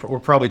think we're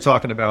probably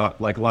talking about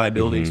like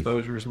liability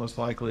exposures, most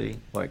likely,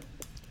 like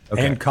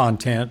and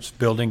contents,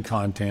 building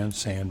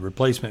contents, and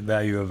replacement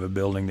value of a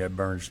building that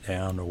burns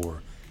down,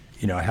 or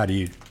how do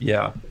you?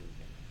 Yeah.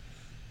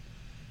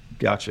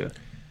 Gotcha.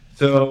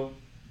 So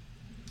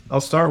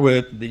I'll start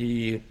with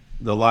the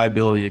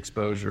liability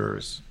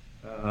exposures.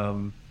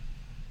 I'm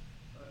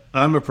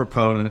a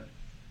proponent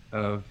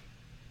of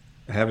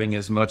having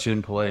as much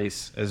in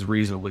place as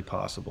reasonably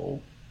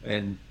possible.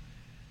 And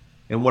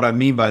what I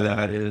mean by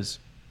that is,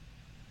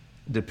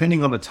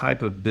 depending on the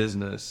type of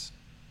business,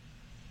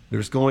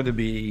 there's going to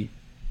be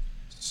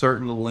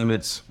certain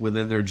limits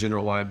within their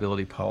general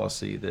liability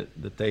policy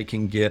that they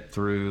can get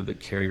through the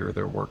carrier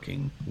they're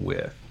working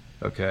with.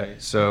 Okay,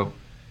 so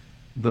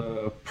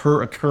the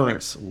per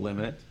occurrence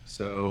limit.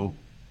 So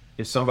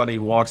if somebody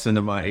walks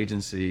into my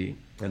agency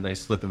and they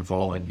slip and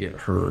fall and get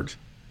hurt,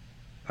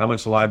 how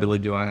much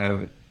liability do I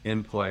have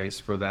in place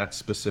for that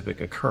specific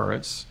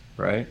occurrence,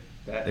 right?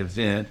 That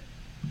event.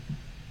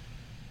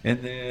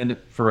 And then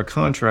for a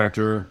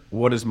contractor,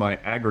 what is my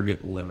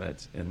aggregate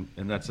limit? And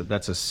that's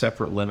a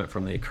separate limit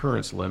from the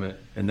occurrence limit.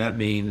 And that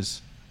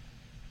means,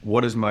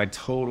 what is my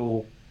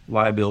total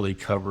liability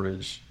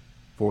coverage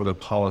for the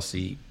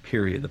policy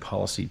period, the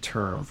policy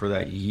term for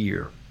that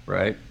year,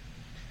 right?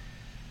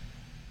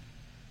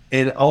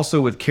 And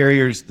also with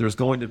carriers, there's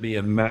going to be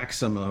a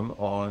maximum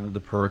on the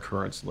per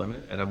occurrence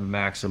limit and a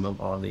maximum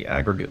on the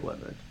aggregate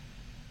limit.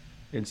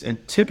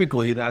 And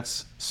typically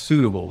that's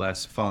suitable,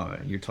 that's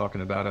fine. You're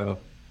talking about a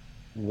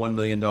 $1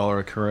 million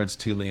occurrence,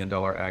 $2 million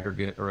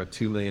aggregate, or a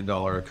 $2 million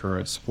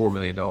occurrence, $4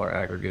 million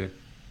aggregate.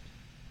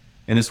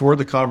 And it's worth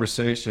the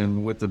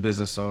conversation with the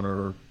business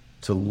owner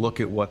to look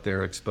at what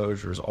their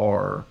exposures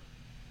are.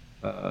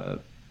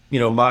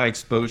 My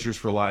exposures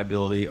for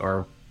liability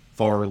are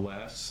far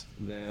less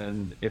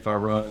than if I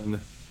run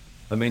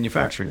a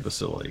manufacturing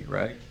facility,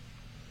 right?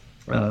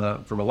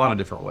 From a lot of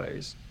different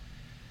ways.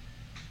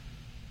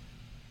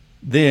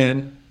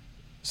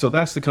 So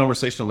that's the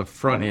conversation on the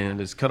front end,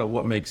 is kind of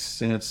what makes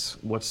sense,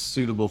 what's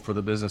suitable for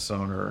the business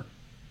owner.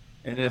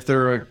 And if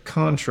they're a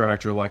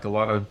contractor, like a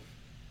lot of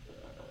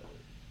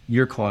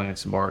your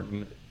clients,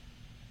 Martin,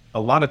 a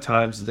lot of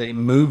times they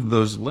move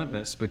those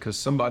limits because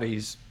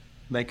somebody's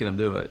making them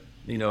do it.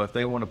 if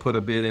they want to put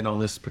a bid in on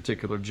this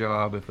particular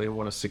job, if they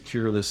want to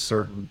secure this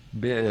certain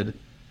bid,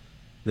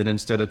 then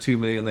instead of 2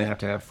 million, they have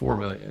to have 4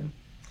 million.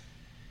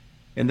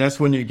 And that's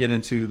when you get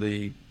into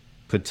the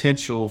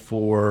potential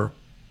for,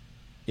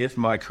 if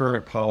my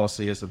current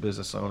policy as a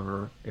business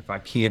owner, if I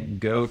can't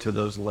go to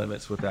those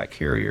limits with that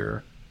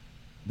carrier,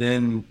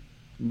 then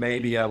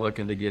maybe I look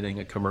into getting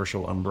a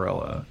commercial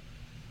umbrella.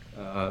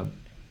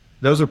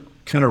 Those are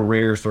kind of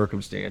rare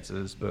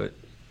circumstances, but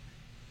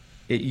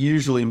it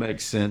usually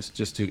makes sense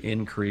just to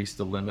increase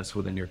the limits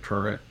within your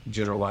current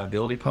general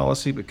liability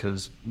policy,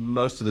 because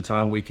most of the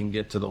time we can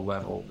get to the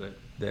level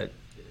that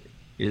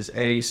is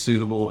A,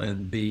 suitable,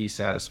 and B,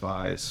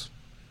 satisfies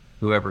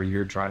whoever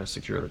you're trying to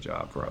secure the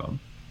job from.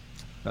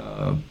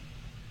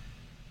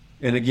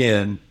 And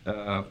again,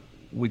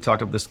 we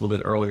talked about this a little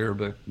bit earlier,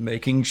 but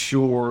making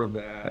sure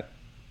that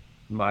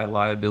my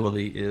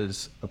liability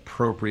is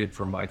appropriate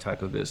for my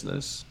type of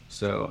business.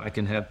 So I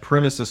can have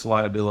premises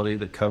liability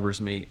that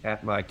covers me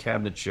at my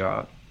cabinet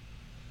shop,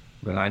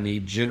 but I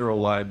need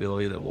general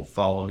liability that will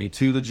follow me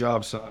to the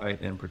job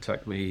site and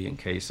protect me in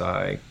case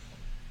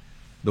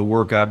the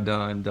work I've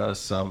done does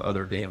some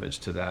other damage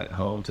to that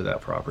home, to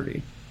that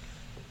property.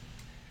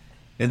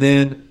 And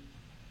then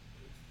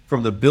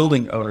from the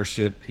building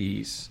ownership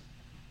piece,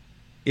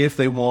 if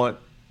they want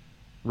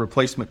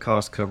replacement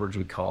cost coverage,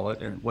 we call it,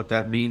 and what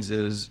that means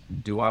is,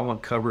 do I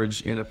want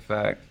coverage in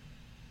effect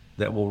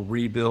that will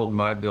rebuild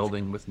my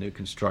building with new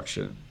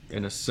construction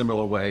in a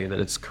similar way that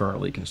it's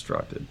currently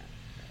constructed?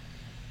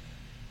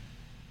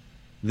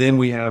 Then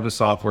we have a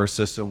software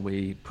system.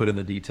 We put in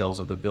the details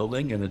of the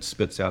building, and it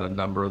spits out a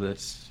number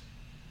that's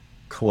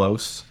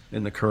close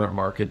in the current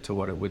market to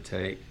what it would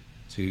take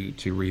to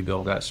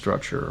rebuild that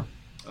structure.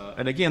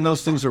 And again,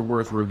 those things are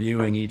worth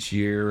reviewing each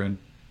year.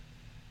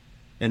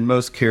 And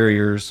most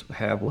carriers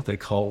have what they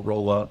call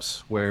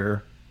roll-ups,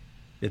 where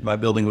if my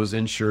building was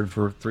insured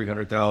for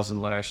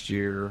 $300,000 last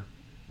year,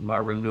 my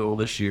renewal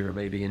this year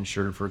may be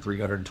insured for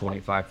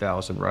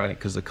 $325,000, right?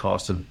 Because the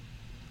cost of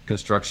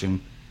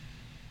construction,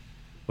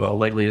 well,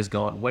 lately has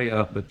gone way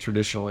up, but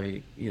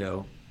traditionally,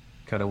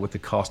 kind of with the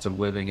cost of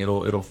living,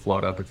 it'll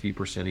float up a few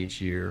percent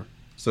each year.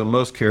 So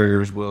most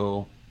carriers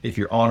will, if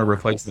you're on a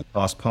replacement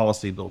cost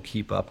policy, they'll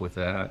keep up with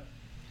that.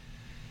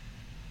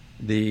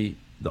 The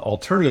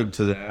alternative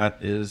to that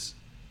is,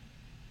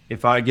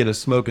 if I get a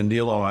smoking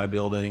deal on my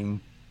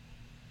building,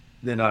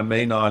 then I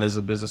may not, as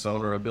a business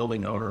owner or a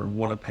building owner,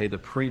 want to pay the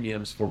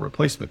premiums for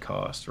replacement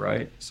costs,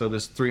 right? So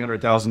this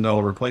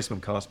 $300,000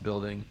 replacement cost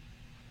building,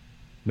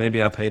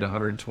 maybe I paid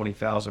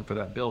 $120,000 for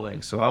that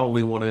building, so I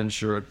only want to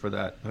insure it for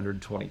that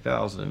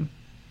 $120,000,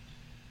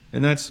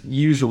 and that's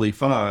usually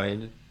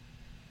fine.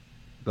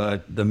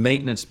 But the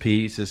maintenance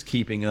piece is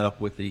keeping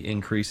up with the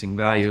increasing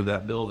value of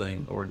that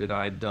building, or did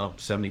I dump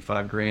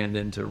 $75,000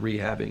 into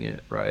rehabbing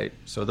it, right?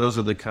 So those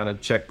are the kind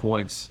of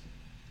checkpoints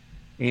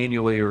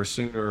annually or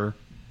sooner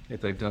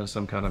if they've done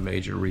some kind of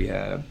major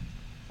rehab.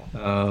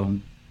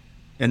 And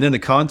then the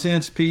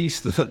contents piece,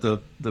 the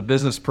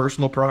business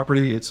personal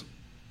property, it's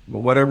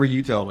whatever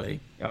you tell me.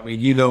 I mean,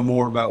 you know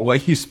more about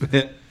what you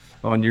spent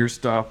on your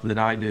stuff than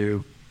I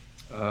do.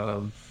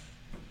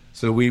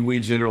 So we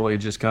generally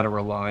just kind of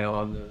rely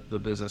on the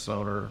business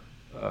owner.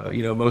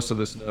 Most of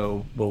us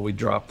know what we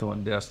dropped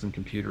on desks and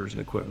computers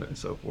and equipment and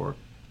so forth.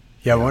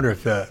 Yeah, I wonder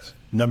if the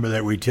number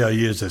that we tell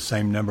you is the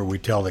same number we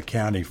tell the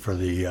county for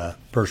the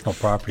personal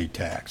property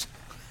tax.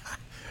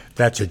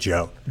 That's a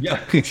joke. Yeah.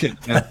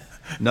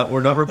 No,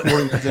 we're not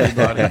reporting that to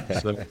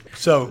anybody.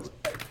 So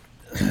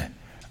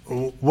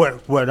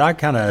what I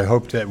kind of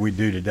hope that we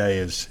do today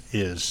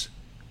is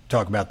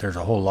talk about, there's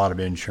a whole lot of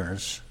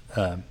insurance,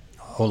 a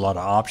whole lot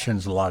of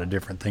options, a lot of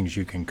different things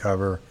you can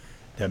cover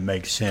that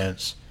make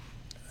sense.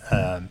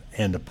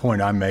 And the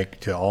point I make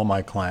to all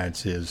my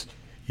clients is,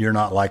 you're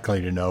not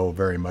likely to know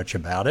very much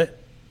about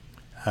it.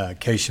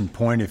 Case in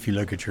point, if you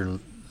look at your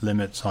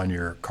limits on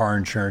your car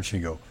insurance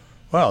and you go,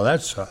 well,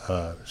 that's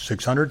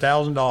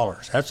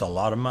 $600,000. That's a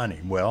lot of money.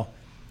 Well,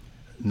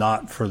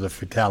 not for the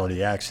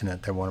fatality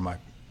accident that one of my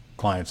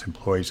clients'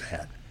 employees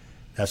had.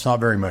 That's not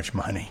very much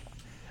money.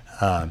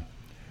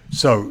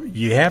 So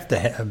you have to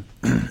have,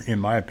 in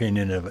my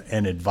opinion,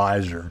 an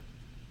advisor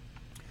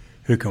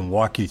who can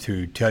walk you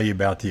through, tell you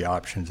about the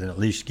options, and at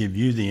least give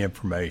you the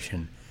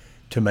information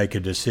to make a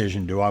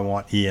decision. Do I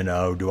want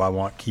E&O? Do I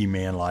want key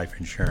man life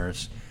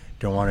insurance?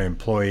 Do I want an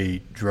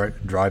employee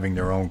driving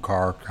their own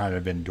car kind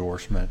of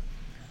endorsement?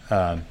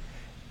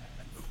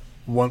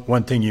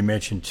 One thing you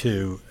mentioned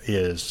too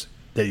is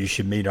that you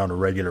should meet on a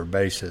regular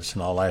basis,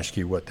 and I'll ask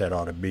you what that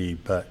ought to be.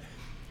 But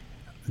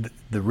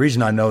the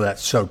reason I know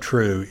that's so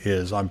true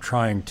is I'm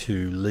trying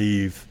to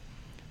leave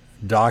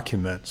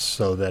documents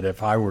so that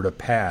if I were to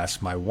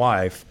pass, my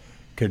wife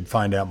could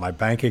find out my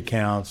bank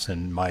accounts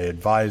and my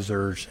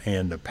advisors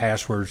and the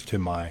passwords to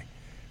my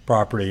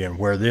property and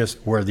where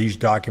these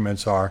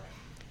documents are.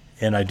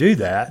 And I do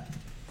that,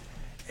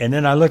 and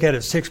then I look at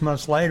it 6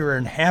 months later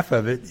and half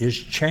of it is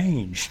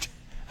changed.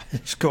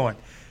 It's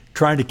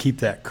trying to keep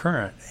that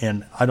current.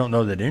 And I don't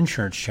know that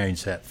insurance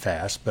changed that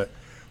fast, but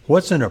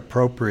what's an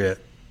appropriate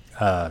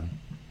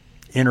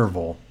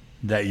interval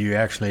that you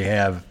actually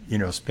have,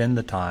 spend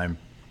the time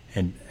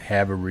and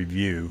have a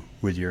review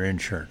with your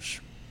insurance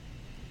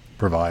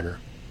provider?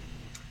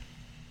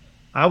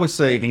 I would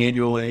say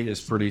annually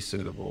is pretty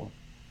suitable.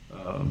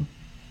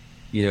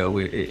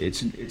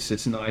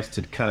 It's nice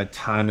to kind of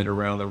time it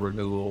around the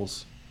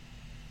renewals,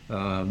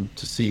 to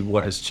see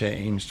what has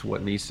changed,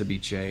 what needs to be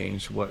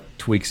changed, what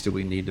tweaks do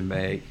we need to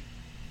make.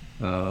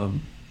 Have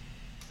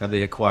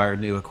they acquired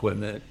new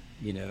equipment?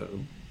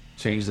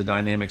 Change the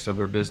dynamics of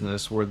their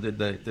business? Or did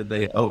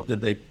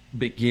they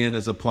begin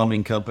as a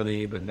plumbing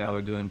company, but now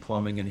they're doing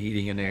plumbing and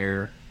heating and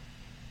air?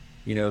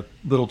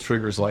 Little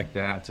triggers like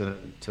that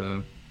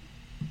to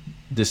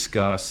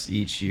discuss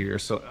each year.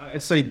 So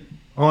I'd say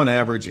on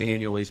average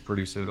annually is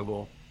pretty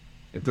suitable.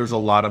 If there's a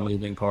lot of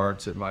moving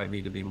parts, it might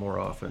need to be more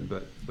often,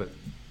 but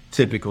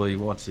typically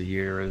once a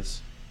year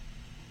is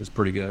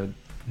pretty good.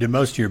 Do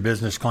most of your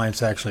business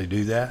clients actually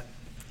do that?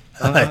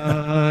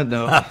 No.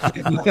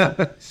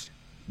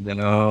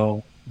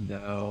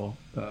 No.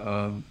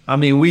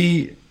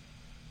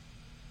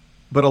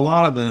 But a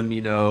lot of them,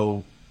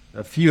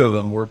 a few of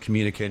them we're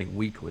communicating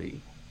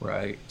weekly,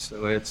 right?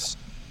 So it's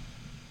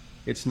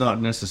not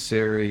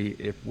necessary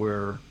if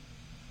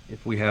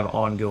we have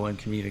ongoing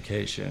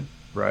communication,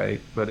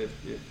 right? But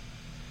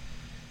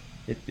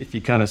if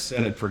you kind of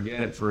set it,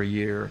 forget it for a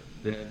year,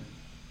 then,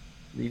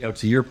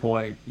 to your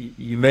point,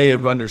 you may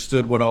have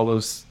understood what all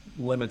those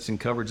limits and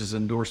coverages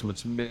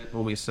endorsements meant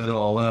when we set it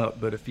all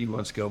up, but a few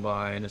months go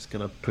by and it's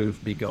going to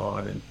poof, be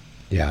gone. And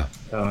yeah.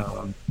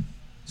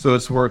 So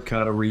it's worth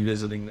kind of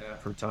revisiting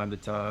that from time to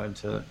time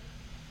to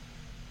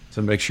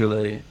make sure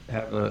they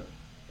have at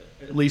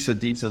least a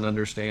decent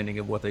understanding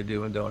of what they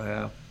do and don't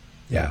have.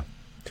 Yeah.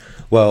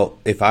 Well,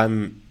 if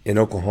I'm in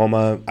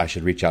Oklahoma, I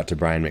should reach out to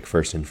Brian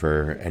McPherson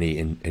for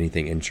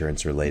anything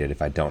insurance related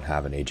if I don't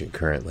have an agent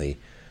currently.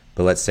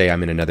 But let's say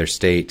I'm in another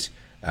state,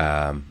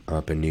 I'm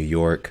up in New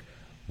York.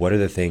 What are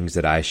the things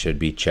that I should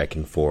be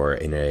checking for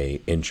in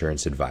a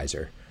insurance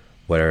advisor?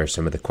 What are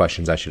some of the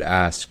questions I should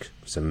ask?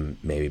 Some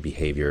maybe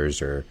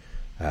behaviors or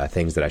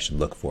things that I should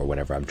look for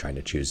whenever I'm trying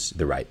to choose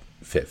the right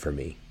fit for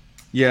me?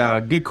 Yeah,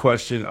 good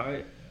question.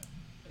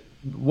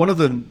 One of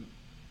the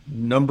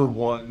number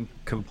one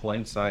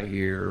complaints I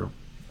hear,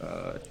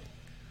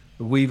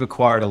 we've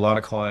acquired a lot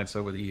of clients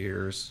over the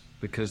years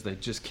because they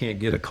just can't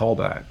get a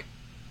callback.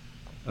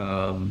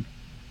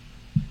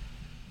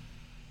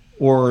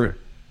 Or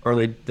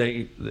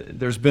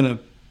there's been a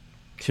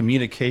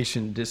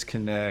communication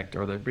disconnect,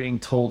 or they're being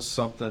told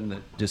something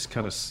that just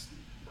kind of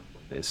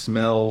it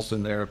smells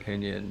in their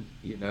opinion,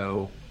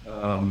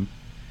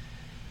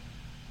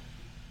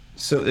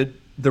 So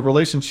the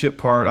relationship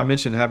part, I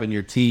mentioned having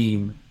your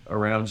team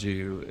around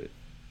you.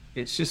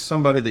 It's just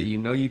somebody that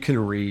you can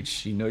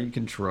reach, you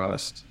can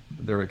trust,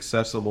 they're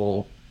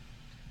accessible.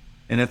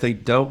 And if they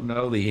don't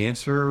know the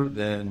answer,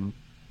 then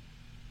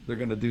they're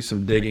going to do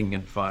some digging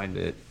and find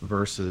it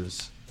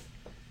versus...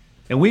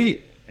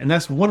 And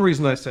that's one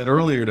reason I said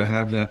earlier to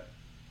have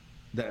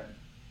that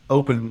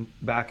open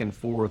back and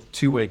forth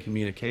two-way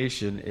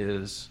communication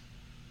is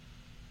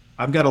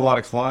I've got a lot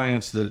of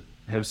clients that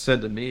have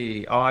said to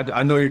me, "Oh,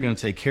 I know you're going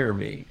to take care of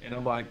me." And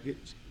I'm like,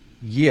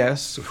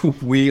 yes,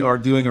 we are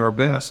doing our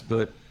best,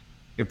 but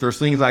if there's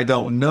things I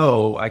don't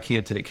know, I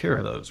can't take care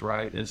of those,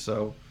 right? And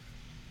so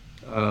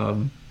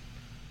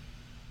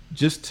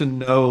just to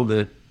know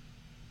that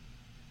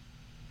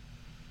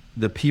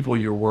the people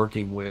you're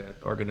working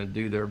with are going to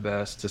do their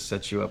best to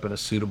set you up in a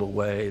suitable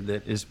way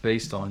that is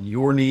based on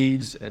your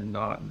needs and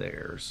not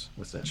theirs,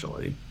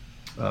 essentially.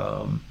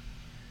 And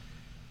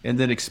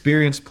then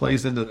experience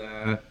plays into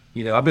that.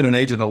 I've been an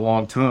agent a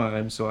long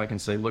time, so I can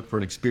say look for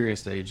an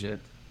experienced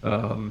agent.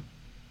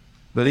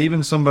 But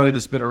even somebody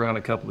that's been around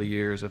a couple of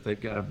years, if they've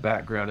got a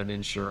background in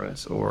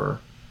insurance or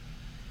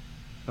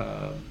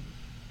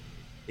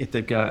if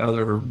they've got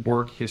other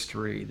work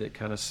history that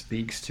kind of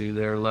speaks to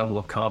their level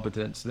of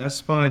competence,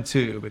 that's fine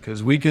too,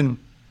 because we can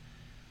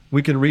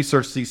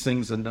research these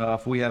things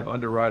enough. We have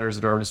underwriters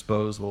at our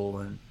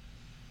disposal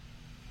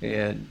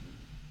and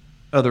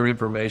other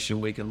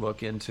information we can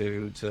look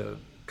into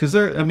because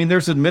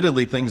there's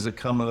admittedly things that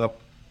come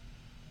up,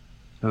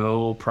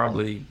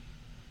 probably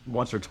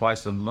once or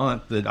twice a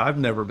month that I've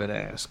never been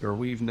asked or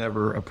we've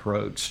never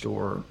approached,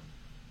 or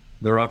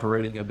they're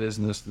operating a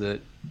business that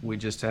we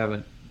just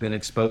haven't been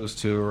exposed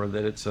to, or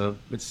that it's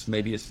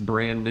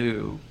brand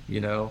new.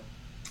 The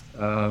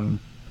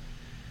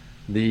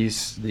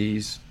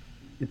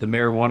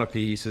marijuana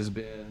piece has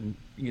been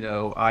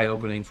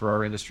eye-opening for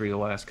our industry the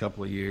last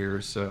couple of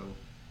years. So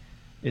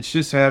it's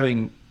just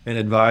having an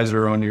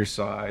advisor on your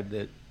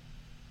side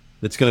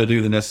that's going to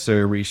do the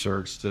necessary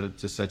research to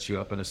set you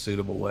up in a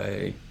suitable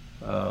way,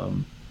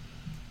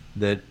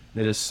 that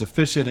is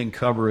sufficient in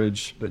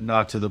coverage, but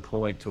not to the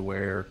point to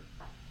where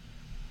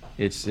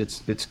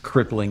it's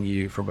crippling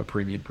you from a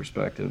premium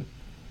perspective.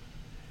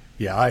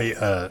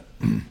 Yeah,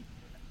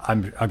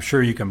 I'm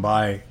sure you can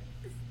buy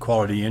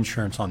quality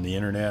insurance on the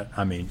internet.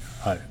 I'm going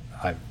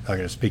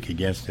to speak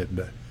against it,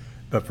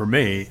 but for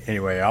me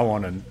anyway, I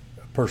want a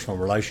personal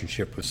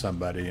relationship with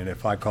somebody, and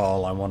if I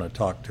call, I want to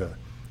talk to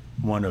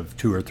one of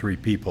two or three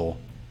people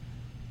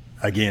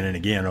again and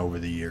again over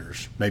the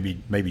years.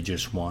 Maybe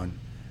just one,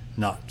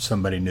 not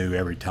somebody new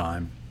every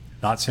time.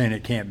 Not saying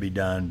it can't be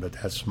done, but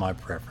that's my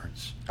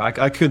preference.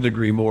 I couldn't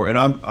agree more. And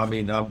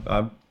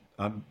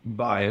I'm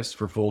biased,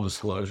 for full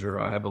disclosure.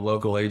 I have a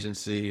local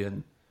agency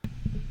and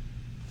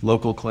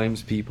local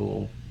claims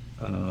people.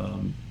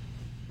 I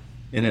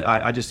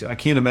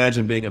can't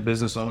imagine being a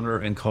business owner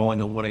and calling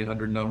a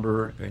 1-800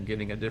 number and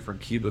getting a different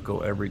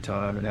cubicle every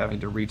time and having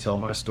to retell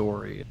my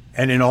story.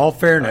 And in all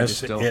fairness,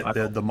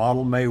 the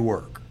model may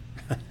work.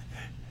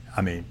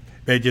 I mean,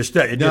 it just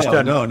doesn't.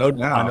 No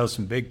doubt. I know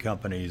some big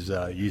companies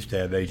used to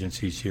have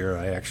agencies here.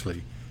 I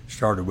actually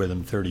started with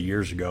them 30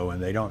 years ago,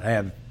 and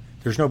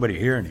there's nobody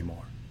here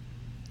anymore.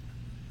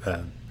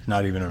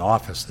 Not even an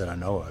office that I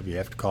know of. You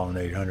have to call an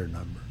 800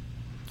 number.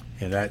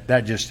 And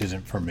that just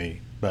isn't for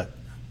me. But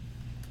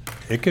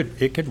it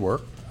could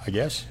work, I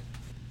guess.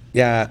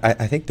 Yeah,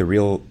 I think the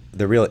real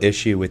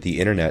issue with the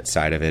internet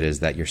side of it is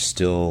that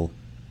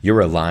you're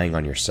relying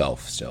on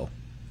yourself still.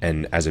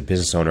 And as a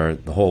business owner,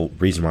 the whole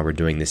reason why we're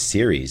doing this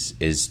series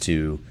is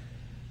to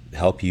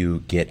help you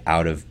get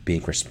out of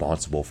being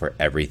responsible for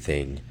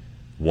everything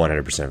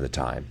 100% of the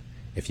time.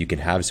 If you can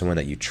have someone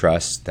that you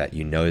trust, that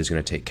you know is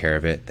going to take care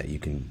of it, that you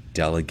can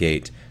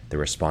delegate the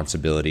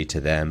responsibility to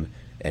them,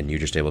 and you're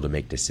just able to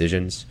make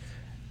decisions,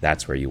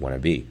 that's where you want to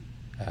be.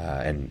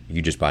 And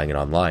you just buying it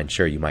online,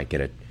 sure, you might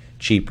get a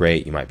cheap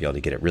rate, you might be able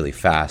to get it really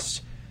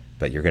fast,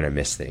 but you're going to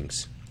miss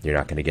things. You're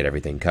not going to get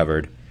everything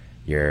covered.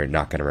 You're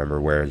not going to remember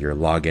where your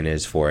login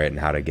is for it and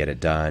how to get it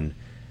done.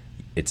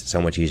 It's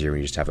so much easier when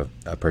you just have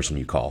a person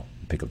you call,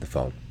 pick up the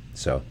phone.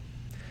 So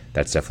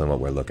that's definitely what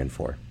we're looking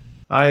for.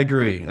 I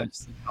agree.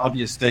 That's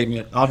obvious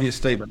statement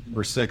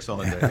number 6 on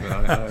the day, but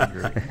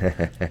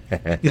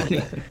I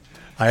agree.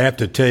 I have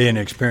to tell you an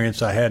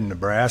experience I had in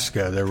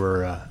Nebraska.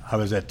 I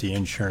was at the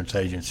insurance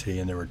agency,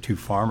 and there were 2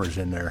 farmers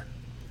in there,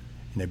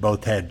 and they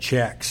both had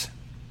checks.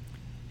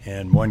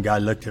 And one guy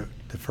looked at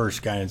the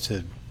first guy and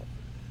said,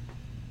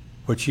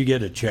 "What'd you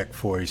get a check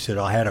for?" He said,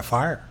 "I had a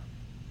fire.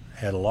 I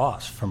had a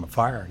loss from a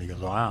fire." And he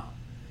goes, "Wow."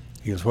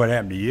 He goes, "What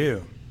happened to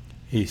you?"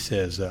 He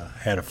says,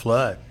 "Had a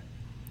flood."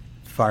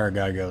 The fire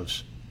guy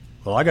goes,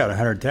 "Well, I got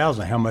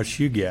 100,000. How much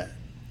you get?"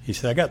 He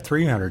said, "I got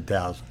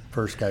 300,000.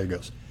 First guy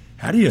goes,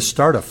 "How do you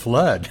start a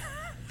flood?"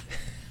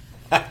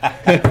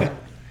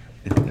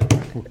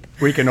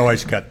 We can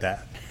always cut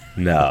that.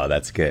 No,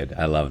 that's good.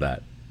 I love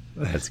that.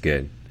 That's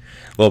good.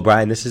 Well,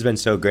 Brian, this has been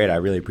so great. I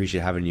really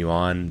appreciate having you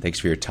on. Thanks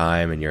for your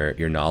time and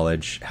your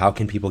knowledge. How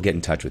can people get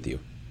in touch with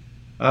you?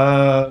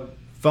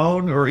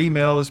 Phone or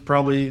email is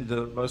probably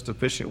the most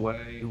efficient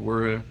way.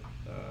 We're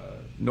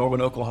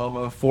Norman,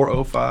 Oklahoma,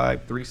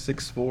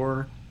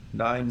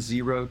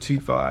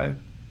 405-364-9025.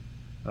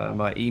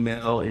 My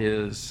email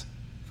is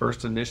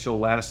first initial,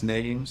 last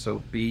name,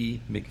 so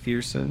B.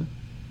 McPherson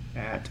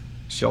at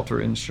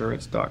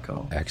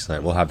shelterinsurance.com.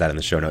 Excellent. We'll have that in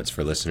the show notes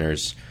for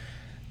listeners.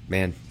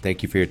 Man,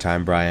 thank you for your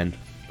time, Brian.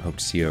 Hope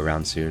to see you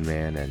around soon,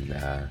 man.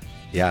 And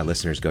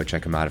listeners, go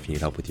check him out if you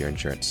need help with your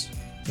insurance.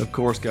 Of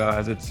course,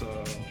 guys. It's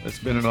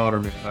been an honor,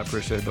 man. I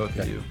appreciate both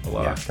of you a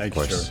lot. Yeah, Thanks,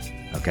 of course. sir.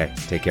 Okay,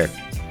 take care.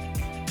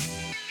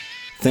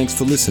 Thanks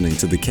for listening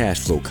to The Cash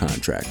Flow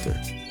Contractor.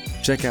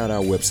 Check out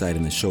our website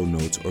in the show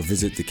notes or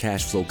visit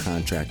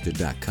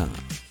thecashflowcontractor.com.